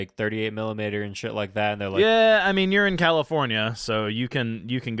 38 millimeter and shit like that. And they're like, Yeah, I mean, you're in California, so you can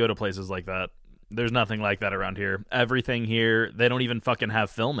go to places like that. There's nothing like that around here. Everything here, they don't even fucking have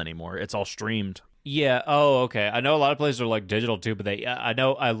film anymore. It's all streamed. Yeah. Oh, okay. I know a lot of places are like digital too, but I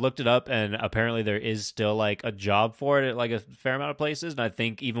know I looked it up, and apparently there is still like a job for it at like a fair amount of places. And I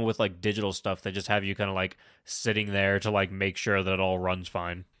think even with like digital stuff, they just have you kind of like sitting there to like make sure that it all runs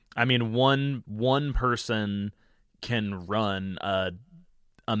fine. I mean, one person can run a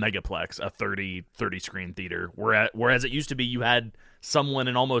megaplex, a 30 screen theater, whereas it used to be you had someone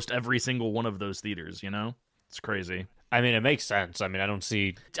in almost every single one of those theaters. It's crazy. I mean, it makes sense. I mean, I don't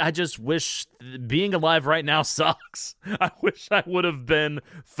see. I just wish being alive right now sucks. I wish I would have been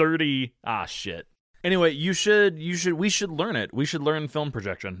 30. Shit. Anyway, we should learn it. We should learn film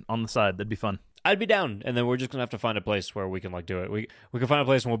projection on the side. That'd be fun. I'd be down, and then we're just gonna have to find a place where we can like do it. We can find a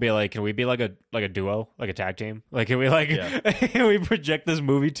place and we'll be like, can we be like a duo, like a tag team? Like, can we can we project this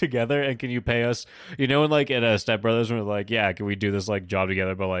movie together? And can you pay us? And like in Step Brothers, we're like, yeah, can we do this like job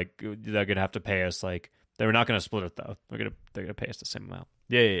together? But like they're gonna have to pay us like. They're not going to split it though. They're gonna pay us the same amount.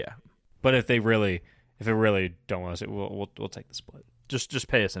 Yeah. But if they really don't want us, we'll take the split. Just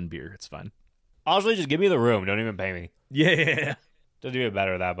pay us in beer. It's fine. Honestly, just give me the room. Don't even pay me. Yeah. Doesn't even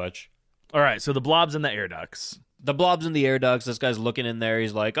matter that much. All right. So the blob's in the air ducts. The blob's in the air ducts. This guy's looking in there.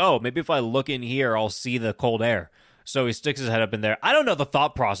 He's like, oh, maybe if I look in here, I'll see the cold air. So he sticks his head up in there. I don't know the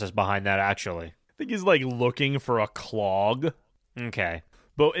thought process behind that actually. I think he's like looking for a clog. Okay.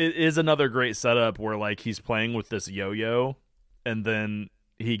 But it is another great setup where, like, he's playing with this yo-yo, and then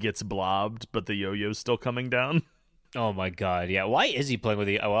he gets blobbed, but the yo-yo's still coming down. Oh, my God. Yeah. Why is he playing with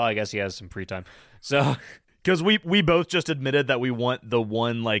the... Well, I guess he has some free time. So... Because we both just admitted that we want the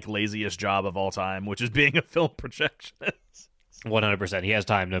one, like, laziest job of all time, which is being a film projectionist. 100%. He has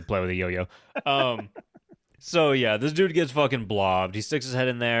time to play with a yo-yo. So, yeah, this dude gets fucking blobbed. He sticks his head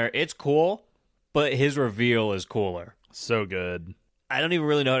in there. It's cool, but his reveal is cooler. So good. I don't even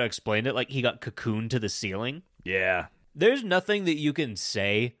really know how to explain it. Like, he got cocooned to the ceiling. Yeah. There's nothing that you can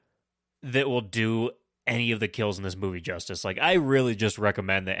say that will do any of the kills in this movie justice. Like, I really just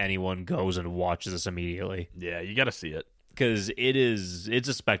recommend that anyone goes and watches this immediately. Yeah, you gotta see it. Because it's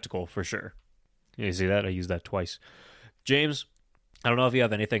a spectacle, for sure. You see that? I used that twice. James, I don't know if you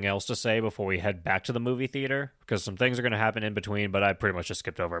have anything else to say before we head back to the movie theater, because some things are going to happen in between, but I pretty much just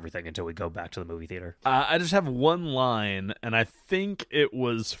skipped over everything until we go back to the movie theater. I just have one line, and I think it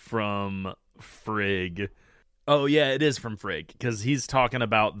was from Frigg. Oh, yeah, it is from Frigg, because he's talking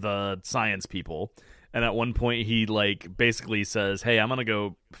about the science people, and at one point he, like, basically says, hey, I'm going to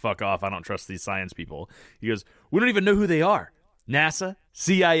go fuck off. I don't trust these science people. He goes, we don't even know who they are. NASA,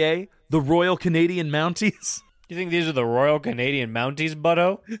 CIA, the Royal Canadian Mounties. You think these are the Royal Canadian Mounties,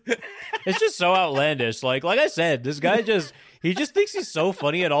 butto? It's just so outlandish. Like I said, this guy he just thinks he's so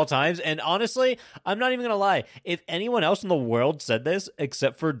funny at all times. And honestly, I'm not even going to lie. If anyone else in the world said this,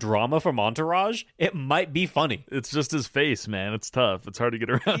 except for Drama from Entourage, it might be funny. It's just his face, man. It's tough. It's hard to get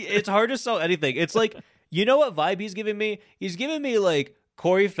around. It's hard to sell anything. It's like, you know what vibe he's giving me? He's giving me like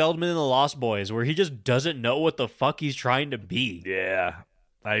Corey Feldman in The Lost Boys, where he just doesn't know what the fuck he's trying to be. Yeah,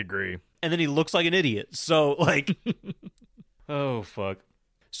 I agree. And then he looks like an idiot. So, like, oh, fuck.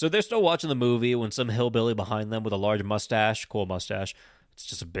 So they're still watching the movie when some hillbilly behind them with a large mustache, cool mustache, it's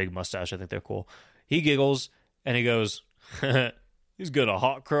just a big mustache, I think they're cool, he giggles, and he goes, he's gonna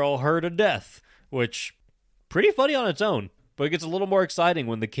hot curl her to death, which, pretty funny on its own. But it gets a little more exciting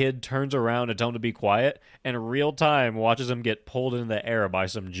when the kid turns around and tells him to be quiet, and in real time watches him get pulled into the air by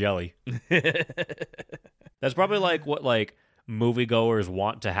some jelly. That's probably like what, like, moviegoers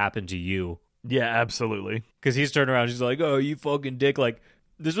want to happen to you. Yeah, absolutely. Because he's turned around, he's like, oh, you fucking dick. Like,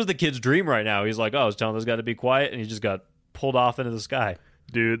 this was the kid's dream right now. He's like, oh, I was telling this guy to be quiet, and he just got pulled off into the sky.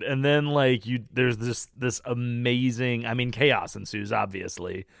 Dude, and then, like, there's this amazing, I mean, chaos ensues,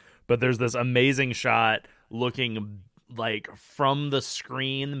 obviously, but there's this amazing shot looking, like, from the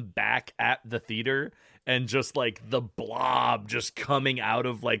screen back at the theater, and just, like, the blob just coming out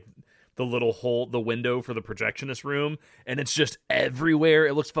of, like, the little hole, the window for the projectionist room, and it's just everywhere.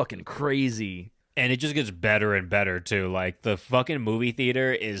 It looks fucking crazy. And it just gets better and better, too. Like, the fucking movie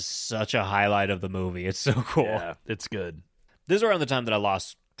theater is such a highlight of the movie. It's so cool. Yeah, it's good. This is around the time that I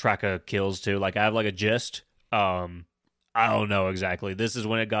lost track of kills, too. Like, I have, like, a gist. I don't know exactly. This is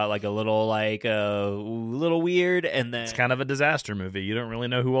when it got, like, a little weird, and then... It's kind of a disaster movie. You don't really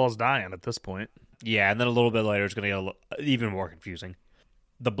know who all's dying at this point. Yeah, and then a little bit later, it's going to get even more confusing.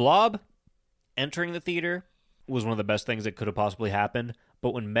 The blob entering the theater was one of the best things that could have possibly happened,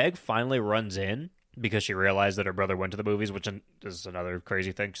 but when Meg finally runs in, because she realized that her brother went to the movies, which is another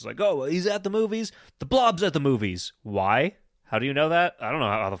crazy thing, she's like, oh, he's at the movies? The blob's at the movies. Why? How do you know that? I don't know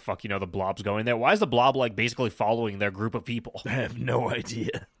how the fuck you know the blob's going there. Why is the blob, like, basically following their group of people? I have no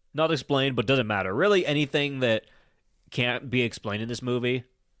idea. Not explained, but doesn't matter. Really, anything that can't be explained in this movie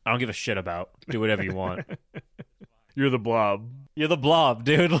I don't give a shit about. Do whatever you want. You're the Blob. You're the Blob,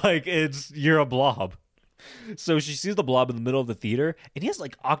 dude. Like, you're a blob. So she sees the Blob in the middle of the theater, and he has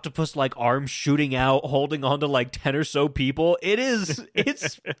like octopus-like arms shooting out, holding on to like 10 or so people.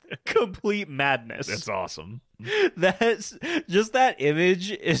 It's complete madness. That's awesome. That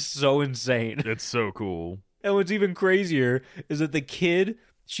image is so insane. It's so cool. And what's even crazier is that the kid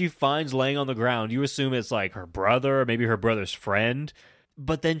she finds laying on the ground, you assume it's like her brother or maybe her brother's friend,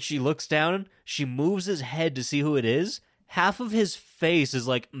 but then she looks down, she moves his head to see who it is. Half of his face is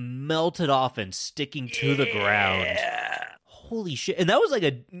like melted off and sticking to the ground. Holy shit. And that was like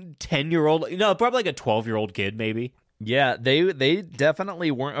a 10-year-old, no, probably like a 12-year-old kid maybe. Yeah, they definitely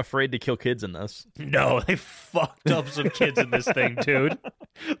weren't afraid to kill kids in this. No, they fucked up some kids in this thing, dude.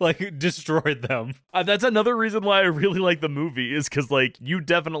 Like, destroyed them. That's another reason why I really like the movie, is because, like, you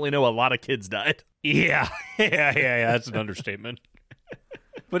definitely know a lot of kids died. Yeah. That's an understatement.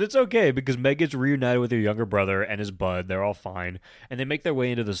 But it's okay, because Meg gets reunited with her younger brother and his bud. They're all fine. And they make their way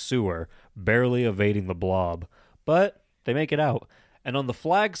into the sewer, barely evading the Blob. But they make it out. And on the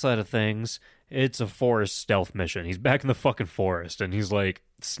Flag side of things, it's a forest stealth mission. He's back in the fucking forest, and he's, like,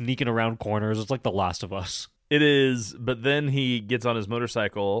 sneaking around corners. It's like The Last of Us. It is, but then he gets on his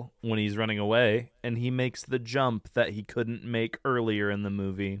motorcycle when he's running away, and he makes the jump that he couldn't make earlier in the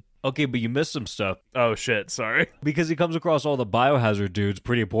movie. Okay, but you missed some stuff. Oh, shit, sorry. Because he comes across all the biohazard dudes,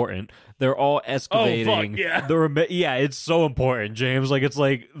 pretty important. They're all excavating. Oh, fuck, yeah. Yeah, it's so important, James. Like, it's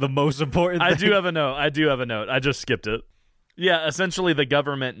like the most important thing. I do have a note. I just skipped it. Yeah, essentially the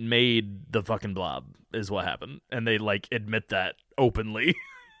government made the fucking Blob is what happened. And they, like, admit that openly.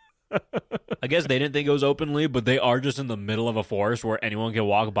 I guess they didn't think it was openly, but they are just in the middle of a forest where anyone can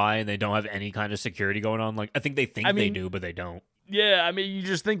walk by and they don't have any kind of security going on. Like, I think they think they do, but they don't. Yeah, I mean, you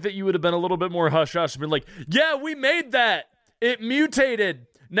just think that you would have been a little bit more hush-hush and been like, yeah, we made that. It mutated.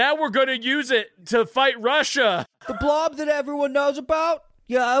 Now we're going to use it to fight Russia. The Blob that everyone knows about?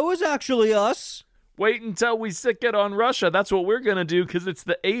 Yeah, it was actually us. Wait until we sick it on Russia. That's what we're going to do because it's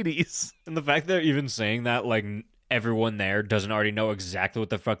the 80s. And the fact they're even saying that, like, everyone there doesn't already know exactly what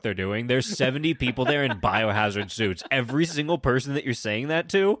the fuck they're doing. There's 70 people there in biohazard suits. Every single person that you're saying that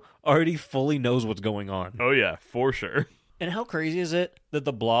to already fully knows what's going on. Oh, yeah, for sure. And how crazy is it that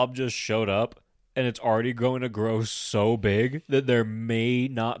the Blob just showed up and it's already going to grow so big that there may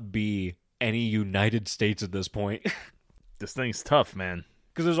not be any United States at this point? This thing's tough, man.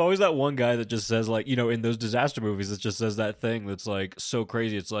 Because there's always that one guy that just says, like, you know, in those disaster movies, that just says that thing that's, like, so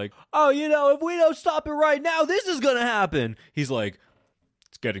crazy. It's like, oh, you know, if we don't stop it right now, this is going to happen. He's like,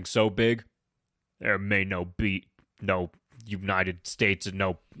 it's getting so big, there may be no United States and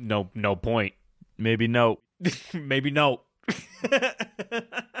no point. Maybe no. Maybe no.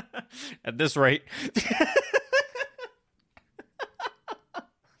 At this rate.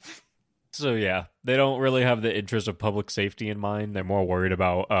 So yeah, they don't really have the interest of public safety in mind. They're more worried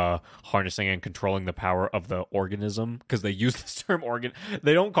about harnessing and controlling the power of the organism, because they use this term organ.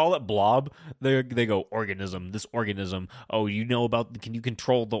 They don't call it blob. They go organism. This organism. Oh, you know about? Can you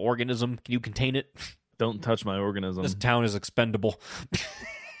control the organism? Can you contain it? Don't touch my organism. This town is expendable.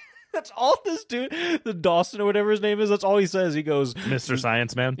 That's all this dude, the Dawson or whatever his name is, that's all he says. He goes, Mr.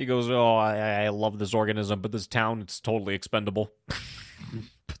 Science Man. He goes, oh, I love this organism, but this town, it's totally expendable.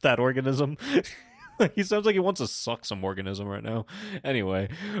 That organism. He sounds like he wants to suck some organism right now. Anyway,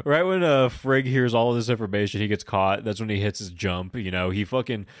 right when Frigg hears all of this information, he gets caught. That's when he hits his jump. You know, he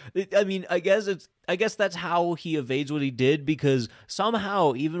fucking. I mean, I guess that's how he evades what he did, because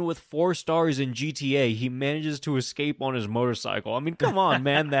somehow, even with 4 stars in GTA, he manages to escape on his motorcycle. I mean, come on,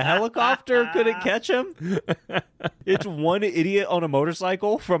 man. The helicopter couldn't catch him. It's one idiot on a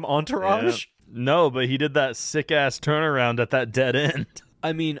motorcycle from Entourage. Yeah. No, but he did that sick ass turnaround at that dead end.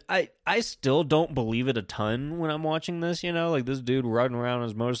 I mean, I still don't believe it a ton when I'm watching this, you know, like this dude riding around on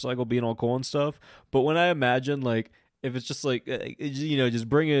his motorcycle being all cool and stuff. But when I imagine, like, if it's just like, you know, just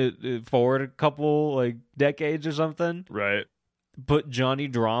bring it forward a couple, like, decades or something. Right. Put Johnny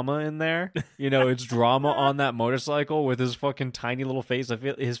Drama in there. You know, it's Drama on that motorcycle with his fucking tiny little face. I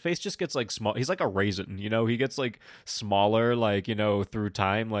feel his face just gets, like, small. He's like a raisin, you know? He gets, like, smaller, like, you know, through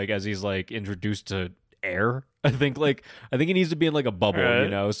time, like, as he's, like, introduced to air. I think he needs to be in like a bubble, right. You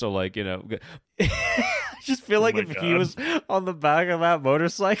know, so like, you know, I just feel like if he was on the back of that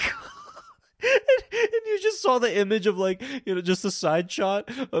motorcycle and you just saw the image of like, you know, just a side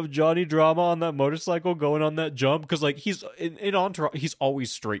shot of Johnny Drama on that motorcycle going on that jump, because like he's in Entourage, he's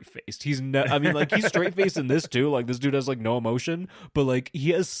always straight faced. He's I mean, like he's straight faced in this too. Like this dude has like no emotion, but like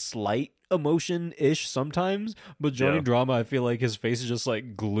he has slight emotion-ish sometimes. But Johnny Drama, I feel like his face is just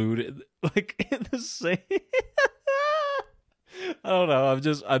like glued like in the same. I don't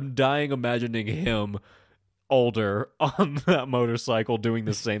know. I'm dying imagining him older on that motorcycle doing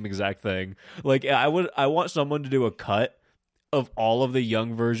the same exact thing. Like I want someone to do a cut of all of the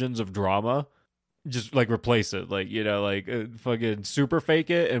young versions of Drama, just like replace it, like, you know, like fucking super fake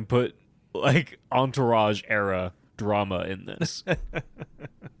it and put like Entourage era Drama in this.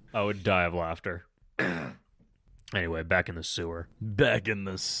 I would die of laughter. Anyway, back in the sewer. Back in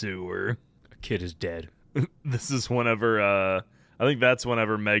the sewer. A kid is dead. This is whenever I think that's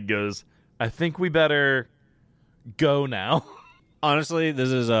whenever Meg goes, I think we better go now. Honestly, this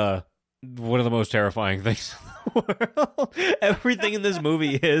is one of the most terrifying things in the world. Everything in this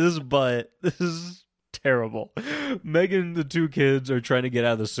movie is, but this is terrible. Meg and the two kids are trying to get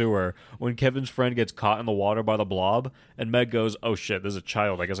out of the sewer when Kevin's friend gets caught in the water by the blob, and Meg goes, oh shit, there's a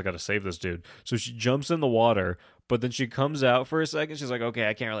child. I guess I gotta save this dude. So she jumps in the water, but then she comes out for a second. She's like, okay,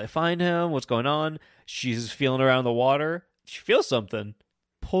 I can't really find him. What's going on? She's feeling around the water. She feels something.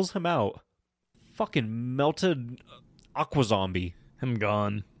 Pulls him out. Fucking melted aqua zombie. Him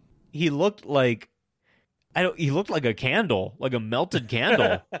gone. He looked like he looked like a candle, like a melted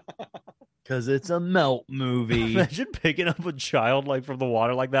candle. Because it's a melt movie. Imagine picking up a child like from the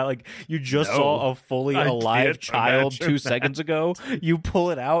water like that. Like you just saw a fully alive child 2 seconds ago. You pull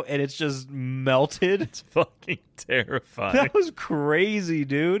it out and it's just melted. It's fucking terrifying. That was crazy,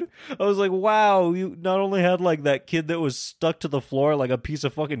 dude. I was like, wow, you not only had like that kid that was stuck to the floor like a piece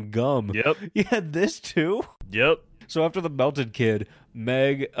of fucking gum. Yep. You had this too? Yep. So after the melted kid,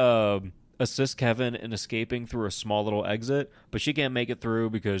 Meg assists Kevin in escaping through a small little exit, but she can't make it through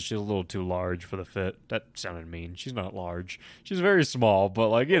because she's a little too large for the fit. That sounded mean. She's not large. She's very small, but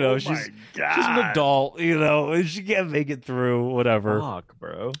like, you know, she's an adult, you know, and she can't make it through, whatever. Fuck,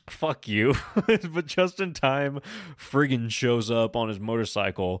 bro. Fuck you. But just in time, Friggin shows up on his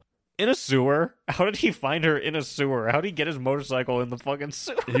motorcycle. In a sewer? How did he find her in a sewer? How did he get his motorcycle in the fucking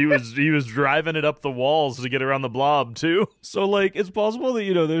sewer? He was driving it up the walls to get around the blob too. So like it's possible that,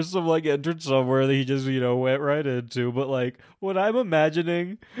 you know, there's some like entrance somewhere that he just, you know, went right into, but like what I'm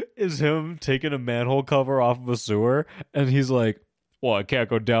imagining is him taking a manhole cover off of a sewer and he's like, well, I can't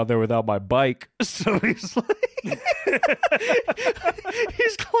go down there without my bike. So he's like, he's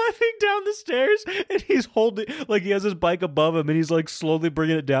climbing down the stairs and he's holding, like he has his bike above him and he's like slowly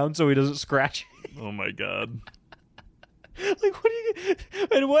bringing it down so he doesn't scratch it. Oh my God. Like, what do you,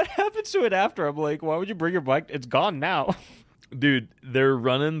 and what happens to it after? I'm like, why would you bring your bike? It's gone now. Dude, they're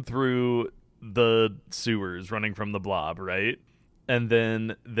running through the sewers, running from the blob, right? And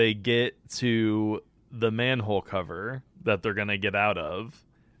then they get to the manhole cover that they're gonna get out of,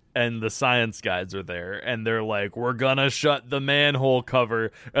 and the science guys are there and they're like, we're gonna shut the manhole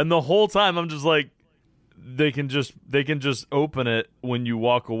cover, and the whole time I'm just like, they can just open it when you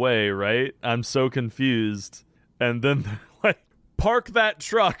walk away, right? I'm so confused. And then they're like, park that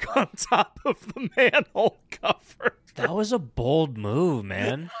truck on top of the manhole cover. That was a bold move,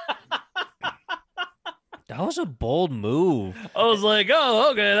 man. That was a bold move. I was like,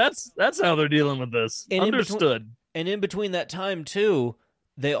 oh, okay, that's how they're dealing with this. And understood. And in between that time, too,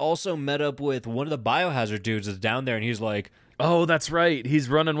 they also met up with one of the biohazard dudes that's down there, and he's like, oh, that's right. He's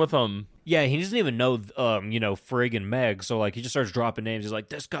running with them. yeah, he doesn't even know, you know, Frigg and Meg, so, like, he just starts dropping names. He's like,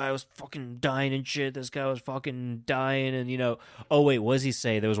 this guy was fucking dying and shit, this guy was fucking dying, and, you know, oh, wait, what does he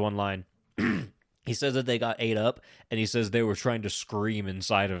say? There was one line. He says that they got ate up, and he says they were trying to scream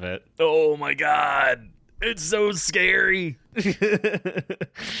inside of it. Oh, my God. It's so scary.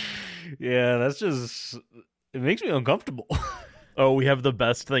 Yeah, that's just... It makes me uncomfortable. Oh, we have the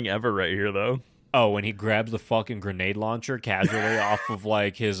best thing ever right here, though. Oh, when he grabs the fucking grenade launcher casually off of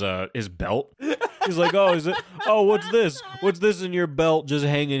like his belt. He's like, "Oh, is it? Oh, what's this? What's this in your belt just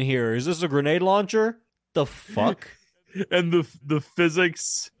hanging here? Is this a grenade launcher? The fuck?" And the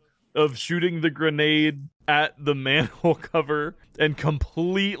physics of shooting the grenade at the manhole cover and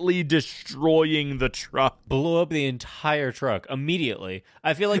completely destroying the truck. Blew up the entire truck immediately.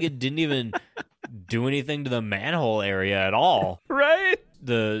 I feel like it didn't even do anything to the manhole area at all. Right?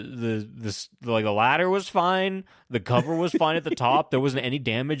 The like the ladder was fine. The cover was fine at the top. There wasn't any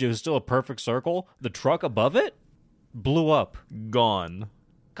damage. It was still a perfect circle. The truck above it blew up. Gone.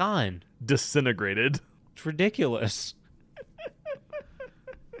 Disintegrated. It's ridiculous.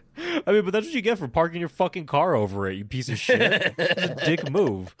 I mean, but that's what you get for parking your fucking car over it, you piece of shit. It's a dick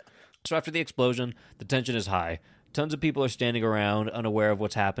move. So after the explosion, the tension is high. Tons of people are standing around, unaware of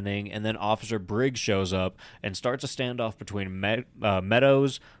what's happening, and then Officer Briggs shows up and starts a standoff between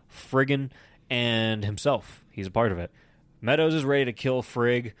Meadows, Friggin, and himself. He's a part of it. Meadows is ready to kill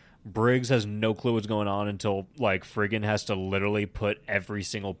Frigg. Briggs has no clue what's going on until, like, Friggin has to literally put every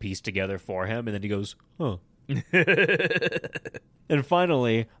single piece together for him, and then he goes, huh. And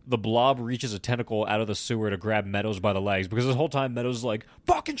finally, the blob reaches a tentacle out of the sewer to grab Meadows by the legs, because this whole time Meadows is like,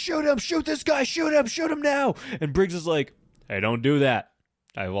 fucking shoot him, shoot this guy, shoot him now. And Briggs is like, hey, don't do that.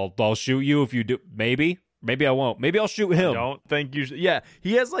 I'll shoot you if you do. Maybe I won't. Maybe I'll shoot him. I don't think you should. Yeah,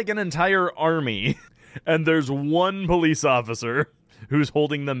 he has like an entire army, and there's one police officer who's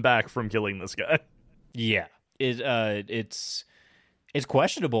holding them back from killing this guy. Yeah. It's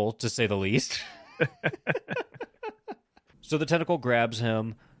questionable, to say the least. So the tentacle grabs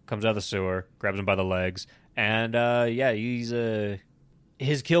him, comes out of the sewer, grabs him by the legs, and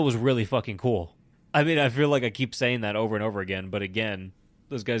his kill was really fucking cool. I mean, I feel like I keep saying that over and over again, but again,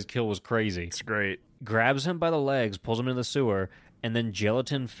 this guy's kill was crazy. It's great. Grabs him by the legs, pulls him into the sewer, and then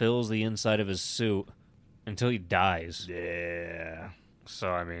gelatin fills the inside of his suit until he dies. Yeah.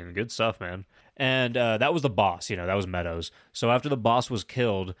 So, I mean, good stuff, man. And that was the boss, that was Meadows. So after the boss was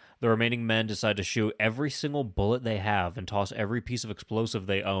killed, the remaining men decide to shoot every single bullet they have and toss every piece of explosive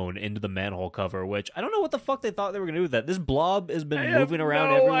they own into the manhole cover, which I don't know what the fuck they thought they were going to do with that. This blob has been moving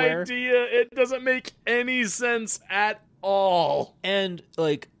around everywhere. Idea. It doesn't make any sense at all. And,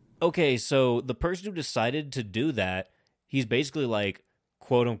 okay, so the person who decided to do that, he's basically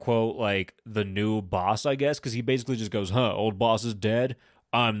quote unquote, the new boss, I guess, because he basically just goes, old boss is dead.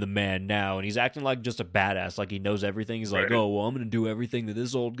 I'm the man now. And he's acting like just a badass, like he knows everything. He's like, oh, well, I'm going to do everything that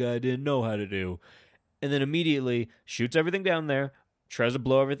this old guy didn't know how to do. And then immediately shoots everything down there, tries to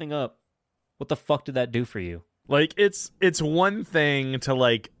blow everything up. What the fuck did that do for you? It's one thing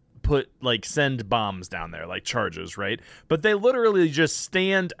to, send bombs down there, charges, right? But they literally just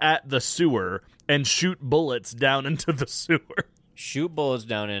stand at the sewer and shoot bullets down into the sewer. Shoot bullets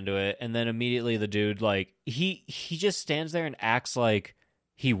down into it, and then immediately the dude, he just stands there and acts like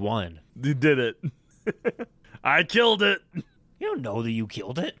he won. You did it. I killed it. You don't know that you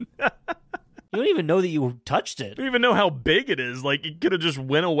killed it. You don't even know that you touched it. You don't even know how big it is. It could have just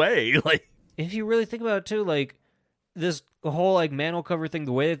went away. If you really think about it too, this whole manhole cover thing,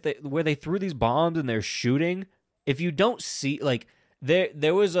 the way that where they threw these bombs and they're shooting, if you don't see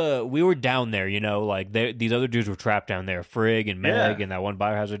there was we were down there, these other dudes were trapped down there, Frigg and Meg and that one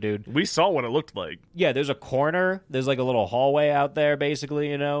biohazard dude. We saw what it looked like. Yeah, there's a corner, there's a little hallway out there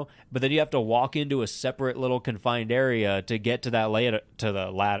basically, but then you have to walk into a separate little confined area to get to that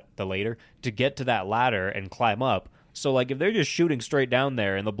to get to that ladder and climb up. So if they're just shooting straight down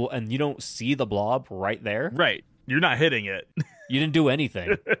there and you don't see the blob right there, right, you're not hitting it. You didn't do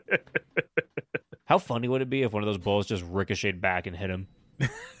anything. How funny would it be if one of those bullets just ricocheted back and hit him? It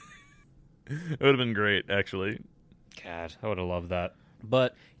would have been great, actually. God, I would have loved that.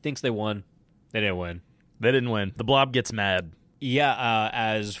 But he thinks they won. They didn't win. They didn't win. The blob gets mad. Yeah,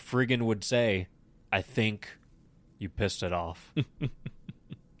 as Friggin would say, I think you pissed it off.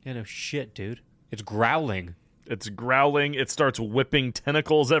 No shit, dude. It's growling. It's growling. It starts whipping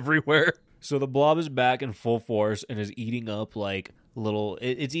tentacles everywhere. So the blob is back in full force and is eating up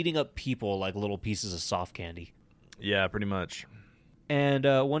it's eating up people like little pieces of soft candy. Yeah, pretty much. And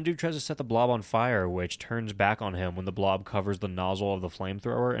one dude tries to set the blob on fire, which turns back on him when the blob covers the nozzle of the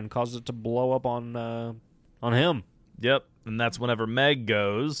flamethrower and causes it to blow up on him. Yep, and that's whenever Meg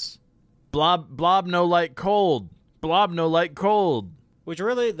goes, blob no light cold. Blob no light cold. Which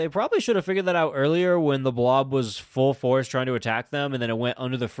really, they probably should have figured that out earlier when the blob was full force trying to attack them, and then it went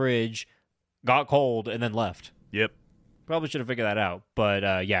under the fridge, got cold, and then left. Yep. Probably should have figured that out,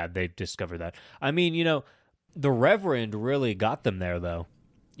 but yeah, they discovered that. I mean, the Reverend really got them there, though.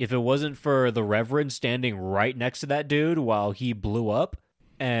 If it wasn't for the Reverend standing right next to that dude while he blew up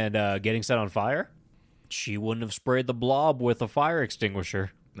and getting set on fire, she wouldn't have sprayed the blob with a fire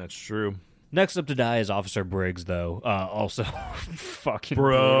extinguisher. That's true. Next up to die is Officer Briggs, though. Also, fucking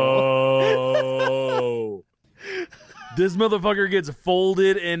bro. This motherfucker gets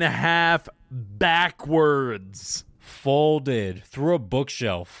folded in half backwards. Folded through a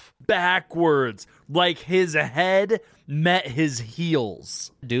bookshelf. Backwards. Like his head met his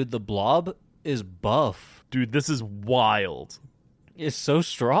heels. Dude, the blob is buff. Dude, this is wild. It's so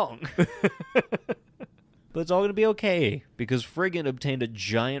strong. But it's all going to be okay, because Friggin obtained a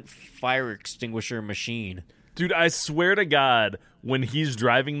giant fire extinguisher machine. Dude, I swear to God, when he's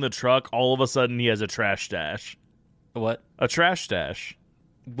driving the truck, all of a sudden he has a trash stash. What? A trash stash.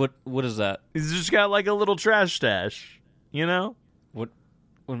 What is that? He's just got a little trash stash, What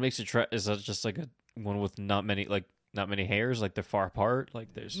makes it is that just a one with not many hairs, they're far apart,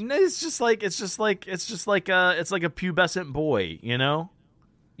 there's it's like a pubescent boy,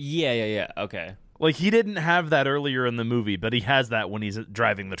 Yeah, okay. He didn't have that earlier in the movie, but he has that when he's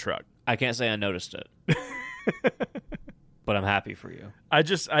driving the truck. I can't say I noticed it. but I'm happy for you. I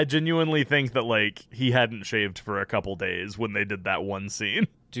genuinely think that, like, he hadn't shaved for a couple days when they did that one scene.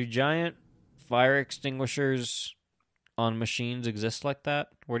 Do giant fire extinguishers on machines exist like that?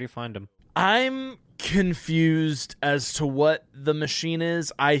 Where do you find them? I'm confused as to what the machine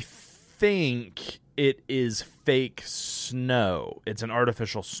is. I think it is fake snow. It's an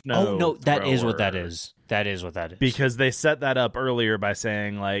artificial snow. Oh, no, that is what that thrower. is. That is what that is. Because they set that up earlier by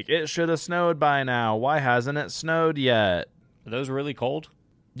saying, like, it should have snowed by now. Why hasn't it snowed yet? Are those really cold?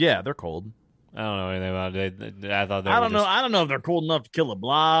 Yeah, they're cold. I don't know anything about it. I thought they I were don't know. just- I don't know if they're cold enough to kill a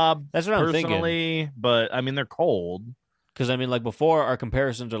blob. That's what I'm thinking. personally, but I mean, they're cold. Because, I mean, like, before, our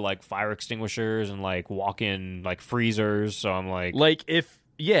comparisons are, like, fire extinguishers and, like, walk-in, like, freezers. So I'm like... Like, if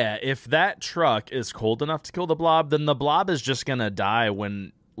that truck is cold enough to kill the blob, then the blob is just gonna die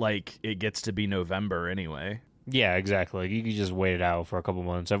when, like, it gets to be November anyway. Yeah, exactly. Like, you could just wait it out for a couple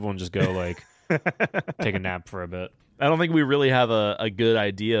months. Everyone just go, like, take a nap for a bit. I don't think we really have a good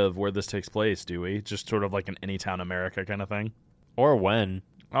idea of where this takes place, do we? Just sort of like an Anytown America kind of thing. Or when.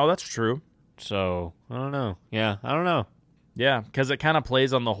 Oh, that's true. So, I don't know. Yeah, I don't know. Yeah, because it kind of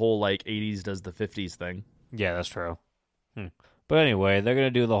plays on the whole, like, 80s does the 50s thing. Yeah, that's true. But anyway, they're going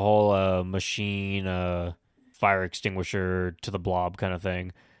to do the whole machine fire extinguisher to the blob kind of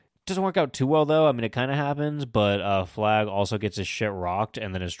thing. Doesn't work out too well, though. I mean, it kind of happens, but Flag also gets his shit rocked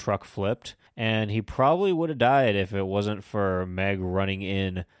and then his truck flipped. And he probably would have died if it wasn't for Meg running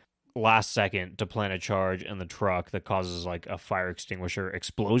in last second to plant a charge in the truck that causes, like, a fire extinguisher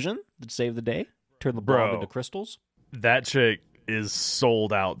explosion that saved the day. Turn the blob into crystals. That chick is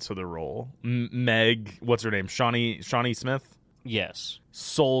sold out to the role. Meg, what's her name? Shawnee Smith? Yes.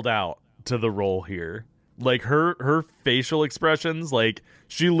 Sold out to the role here. Like, her facial expressions, like,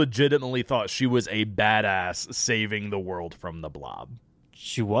 she legitimately thought she was a badass saving the world from the blob.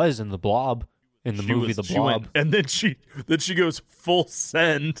 She was in the blob. In the movie The Blob. And then she goes full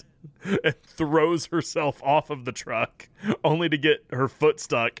send and throws herself off of the truck, only to get her foot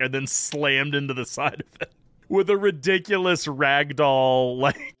stuck and then slammed into the side of it with a ridiculous ragdoll,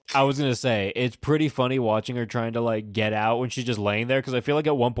 like... I was going to say, it's pretty funny watching her trying to, like, get out when she's just laying there, because I feel like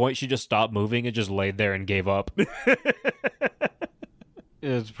at one point she just stopped moving and just laid there and gave up.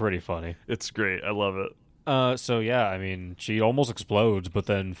 It's pretty funny. It's great. I love it. So, yeah, I mean, she almost explodes, but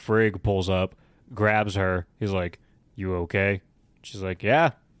then Frigg pulls up, grabs her. He's like, "You okay?" She's like,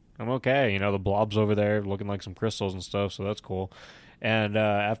 "Yeah, I'm okay." You know, the blob's over there looking like some crystals and stuff, so that's cool. And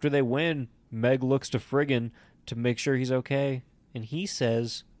after they win, Meg looks to Friggin to make sure he's okay, and he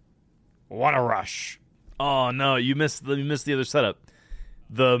says, "What a rush." Oh, no, you missed the other setup.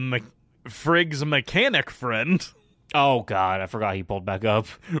 Frigg's mechanic friend Oh, God, I forgot he pulled back up.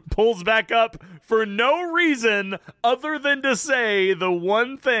 pulls back up for no reason other than to say the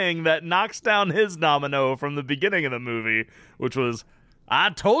one thing that knocks down his domino from the beginning of the movie, which was,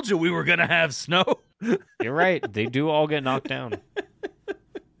 "I told you we were going to have snow." You're right. They do all get knocked down.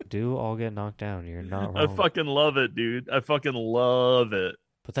 You're not wrong. I fucking love it, dude. I fucking love it.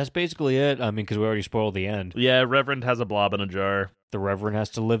 But that's basically it. I mean, because we already spoiled the end. Yeah, Reverend has a blob in a jar. The Reverend has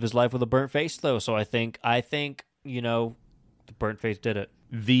to live his life with a burnt face, though. So I think, you know, the burnt face did it.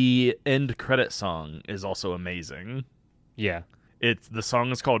 The end credit song is also amazing. Yeah. The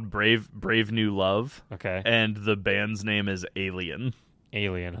song is called Brave New Love. Okay. And the band's name is Alien.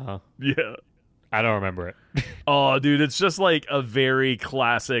 Alien, huh? Yeah. I don't remember it. Oh, dude, it's just like a very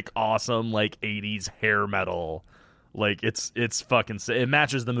classic, awesome, like 80s hair metal. Like, it's fucking it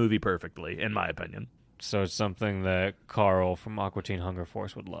matches the movie perfectly, in my opinion. So it's something that Carl from Aqua Teen Hunger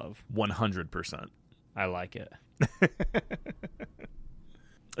Force would love. 100%. I like it.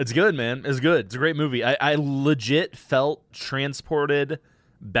 It's good, man. It's good. It's a great movie. I legit felt transported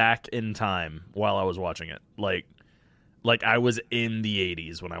back in time while I was watching it. Like I was in the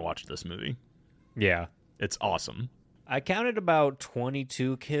 80s when I watched this movie. Yeah. It's awesome. I counted about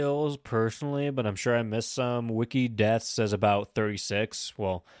 22 kills personally, but I'm sure I missed some. Wiki Death says about 36.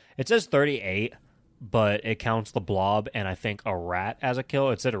 Well, it says 38, but it counts the blob and I think a rat as a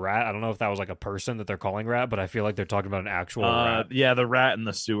kill. It said a rat. I don't know if that was like a person that they're calling rat, but I feel like they're talking about an actual rat. Yeah, the rat in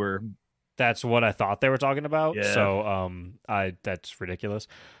the sewer. That's what I thought they were talking about. Yeah. So that's ridiculous.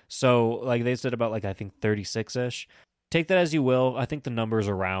 So like they said about like I think 36-ish. Take that as you will. I think the number's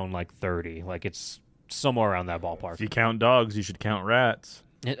around like 30. Like it's somewhere around that ballpark. If you count dogs, you should count rats.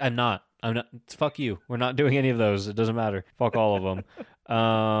 I'm not. Fuck you. We're not doing any of those. It doesn't matter. Fuck all of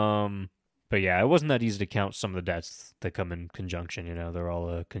them. But yeah, it wasn't that easy to count some of the deaths that come in conjunction. You know, they're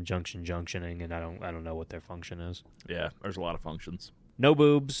all conjunction junctioning, and I don't know what their function is. Yeah, there's a lot of functions. No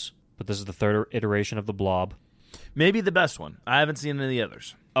boobs, but this is the third iteration of the blob. Maybe the best one. I haven't seen any of the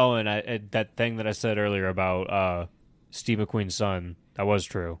others. Oh, and that thing that I said earlier about Steve McQueen's son. That was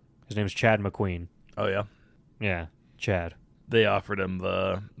true. His name's Chad McQueen. Oh yeah, Yeah, Chad. they offered him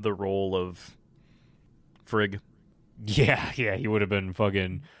the role of Frigg. Yeah, he would have been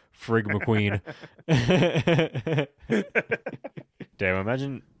fucking Frig McQueen. Damn,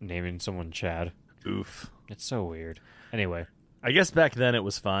 imagine naming someone Chad. Oof. It's so weird. Anyway, I guess back then it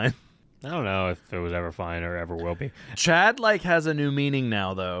was fine. I don't know if it was ever fine or ever will be. Chad like has a new meaning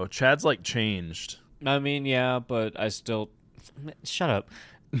now though. Chad's like changed. I mean, yeah, but I still... Shut up.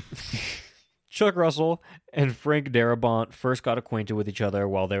 Chuck Russell and Frank Darabont first got acquainted with each other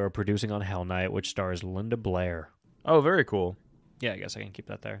while they were producing on Hell Night, which stars Linda Blair. Oh, very cool. Yeah, I guess I can keep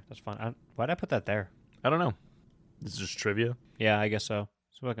that there. That's fine. Why'd I put that there? I don't know. This is just trivia. Yeah, I guess so.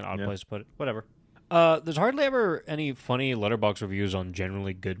 It's like an odd Yeah. place to put it. Whatever. There's hardly ever any funny Letterboxd reviews on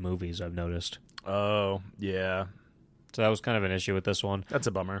generally good movies, I've noticed. Oh, yeah. So that was kind of an issue with this one. That's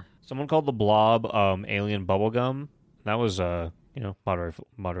a bummer. Someone called The Blob Alien Bubblegum. That was,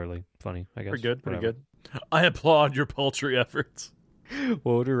 moderately funny, I guess. Pretty good, pretty Whatever. good. I applaud your paltry efforts.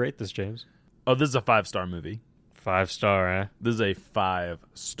 What would you rate this, James? Oh, this is a 5-star movie. 5-star, eh? This is a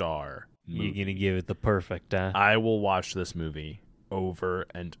 5-star You're movie. gonna give it the perfect, huh? I will watch this movie over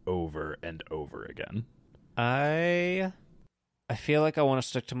and over and over again. I feel like I want to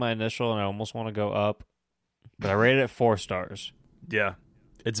stick to my initial, and I almost want to go up, but I rated it 4 stars. Yeah.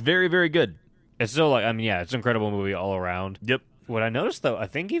 It's very, very good. It's still like, I mean, yeah, it's an incredible movie all around. Yep. What I noticed though, I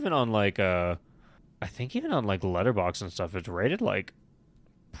think even on like Letterboxd and stuff, it's rated like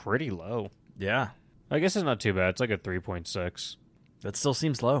pretty low. Yeah. I guess it's not too bad. It's like a 3.6. That still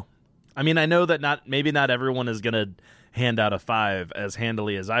seems low. I mean, I know that maybe not everyone is going to hand out a 5 as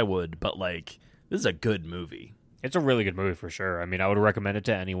handily as I would, but like, this is a good movie. It's a really good movie for sure. I mean, I would recommend it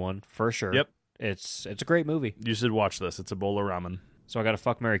to anyone for sure. Yep. It's a great movie. You should watch this. It's a bowl of ramen. So I got a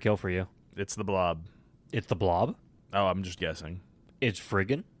fuck, marry, kill for you. It's The Blob. It's The Blob. Oh, I'm just guessing. It's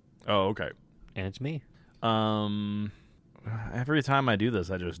friggin', Oh, okay. and it's me. Every time I do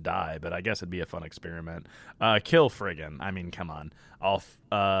this, I just die, but I guess it'd be a fun experiment. Kill friggin'. I mean, come on. I'll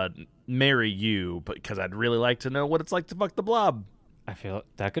marry you, but because I'd really like to know what it's like to fuck the Blob. I feel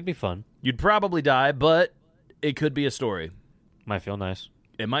that could be fun. You'd probably die, but it could be a story. Might feel nice.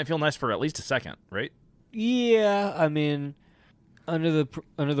 It might feel nice for at least a second, right? Yeah, I mean, under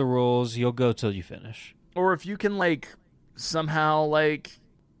the rules, you'll go till you finish. Or if you can, like, somehow, like,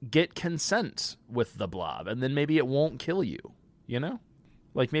 get consent with the Blob, and then maybe it won't kill you, you know?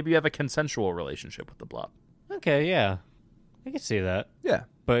 Like, maybe you have a consensual relationship with the Blob. Okay, yeah, I can see that. Yeah.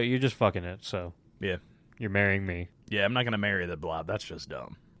 But you're just fucking it, so Yeah. you're marrying me. Yeah, I'm not going to marry the Blob. That's just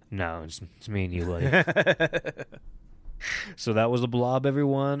dumb. No, it's me and you, buddy. So that was The Blob,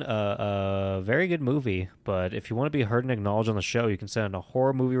 everyone. Very good movie. But if you want to be heard and acknowledged on the show, you can send a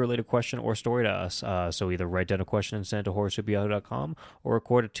horror movie-related question or story to us. So either write down a question and send it to horrorsoup@yahoo.com, or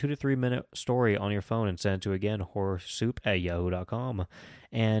record a 2 to 3 minute story on your phone and send it to, again, horrorsoup@yahoo.com.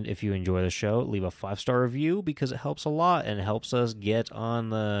 And if you enjoy the show, leave a 5-star review because it helps a lot and it helps us get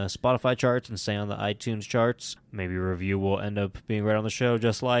on the Spotify charts and stay on the iTunes charts. Maybe a review will end up being right on the show,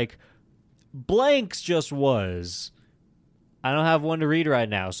 just like Blanks just was. I don't have one to read right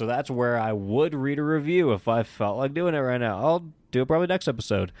now, so that's where I would read a review if I felt like doing it right now. I'll do it probably next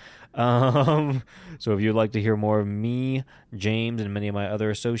episode. So if you'd like to hear more of me, James, and many of my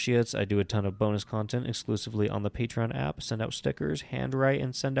other associates, I do a ton of bonus content exclusively on the Patreon app, send out stickers, handwrite,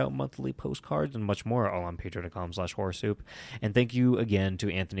 and send out monthly postcards, and much more, all on patreon.com/horrorsoup. And thank you again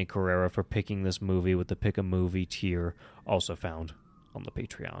to Anthony Carrera for picking this movie with the Pick a Movie tier, also found on the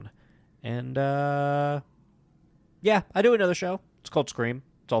Patreon. And, yeah, I do another show. It's called Scream.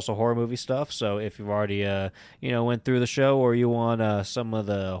 It's also horror movie stuff. So if you've already, went through the show, or you want some of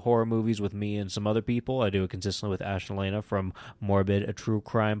the horror movies with me and some other people, I do it consistently with Ash and Elena from Morbid, a true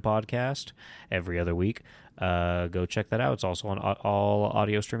crime podcast, every other week. Go check that out. It's also on all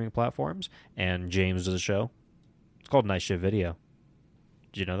audio streaming platforms. And James does a show. It's called Night Shift Video.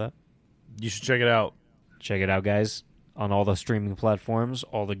 Did you know that? You should check it out. Check it out, guys. On all the streaming platforms,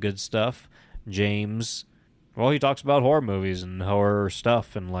 all the good stuff. James... Well, he talks about horror movies and horror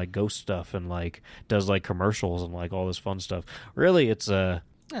stuff and, like, ghost stuff and, like, does, like, commercials and, like, all this fun stuff. Really, it's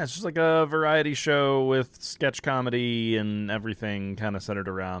Yeah, it's just like a variety show with sketch comedy and everything kind of centered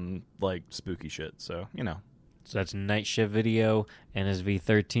around, like, spooky shit. So, you know. So that's Night Shift Video,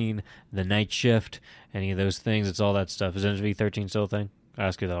 NSV13, The Night Shift, any of those things. It's all that stuff. Is NSV13 still a thing? I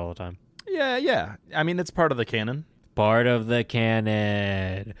ask you that all the time. Yeah. I mean, it's part of the canon. part of the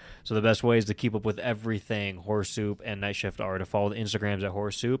canon. So the best ways to keep up with everything Horror Soup and Night Shift are to follow the Instagrams at Horror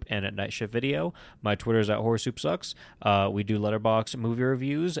Soup and at Night Shift Video. My Twitter's at Horror Soup Sucks. We do Letterboxd movie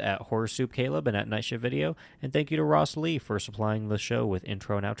reviews at Horror Soup Caleb and at Night Shift Video. And thank you to Ross Lee for supplying the show with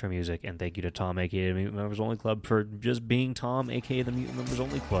intro and outro music. And thank you to Tom, aka the Mutant Members Only Club, for just being Tom, aka the Mutant Members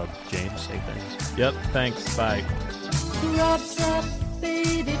Only Club. James, say thanks. Yep, thanks. Bye. Grubs up,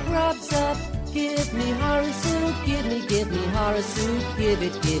 baby, grubs up. Give me horror soup, give me horror soup, give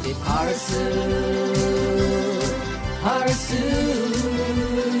it horror soup, horror soup.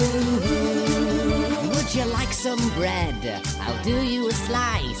 Would you like some bread? I'll do you a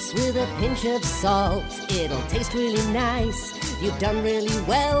slice with a pinch of salt. It'll taste really nice. You've done really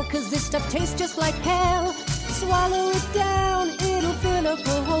well, 'cause this stuff tastes just like hell. Swallow it down, it'll fill up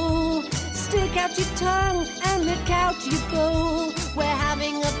a hole. Stick out your tongue and lick out your bowl. We're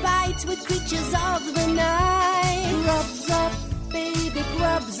having a bite with creatures of the night. Grubs up, baby,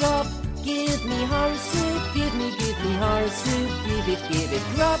 grubs up. Give me horror soup, give me horror soup, give it.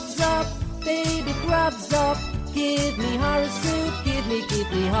 Grubs up, baby, grubs up. Give me horror soup, give me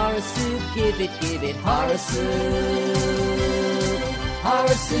horror soup, give it horror soup,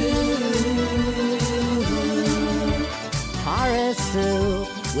 horror soup. Horror soup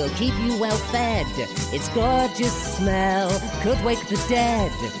will keep you well fed. Its gorgeous smell could wake the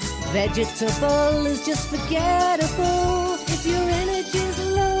dead. Vegetable is just forgettable. If your energy's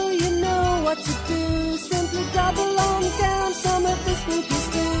low, you know what to do. Simply gobble on down some of the spooky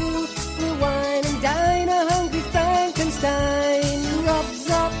stew. We'll wine and dine a hungry Frankenstein. Grubs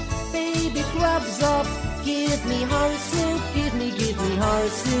up, baby, grubs up. Give me horror soup, give me horror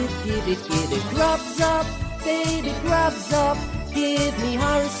soup, give it. Grubs up, baby, grubs up. Give me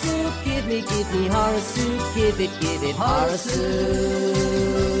horror soup, give me horror soup, give it horror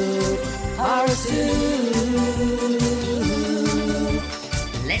soup, horror soup.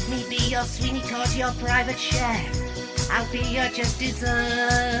 Let me be your Sweeney Todd, your private chef. I'll be your just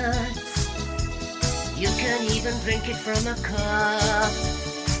dessert. You can even drink it from a cup.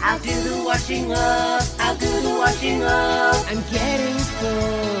 I'll do the washing up, I'll do the washing up. I'm getting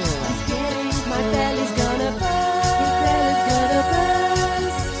full, my belly's gonna burst.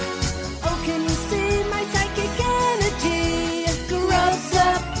 Oh, can you see my psychic energy? Grubs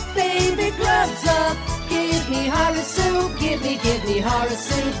up, baby, grubs up. Give me horror soup, give me horror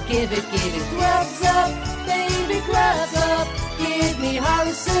soup, give it. Grubs up, baby, grubs up. Give me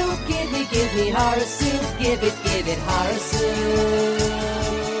horror soup, give me horror soup, give it horror soup,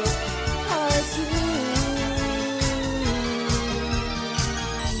 horror soup.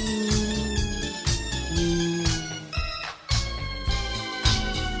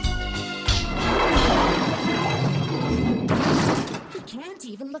 He can't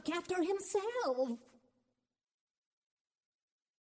even look after himself.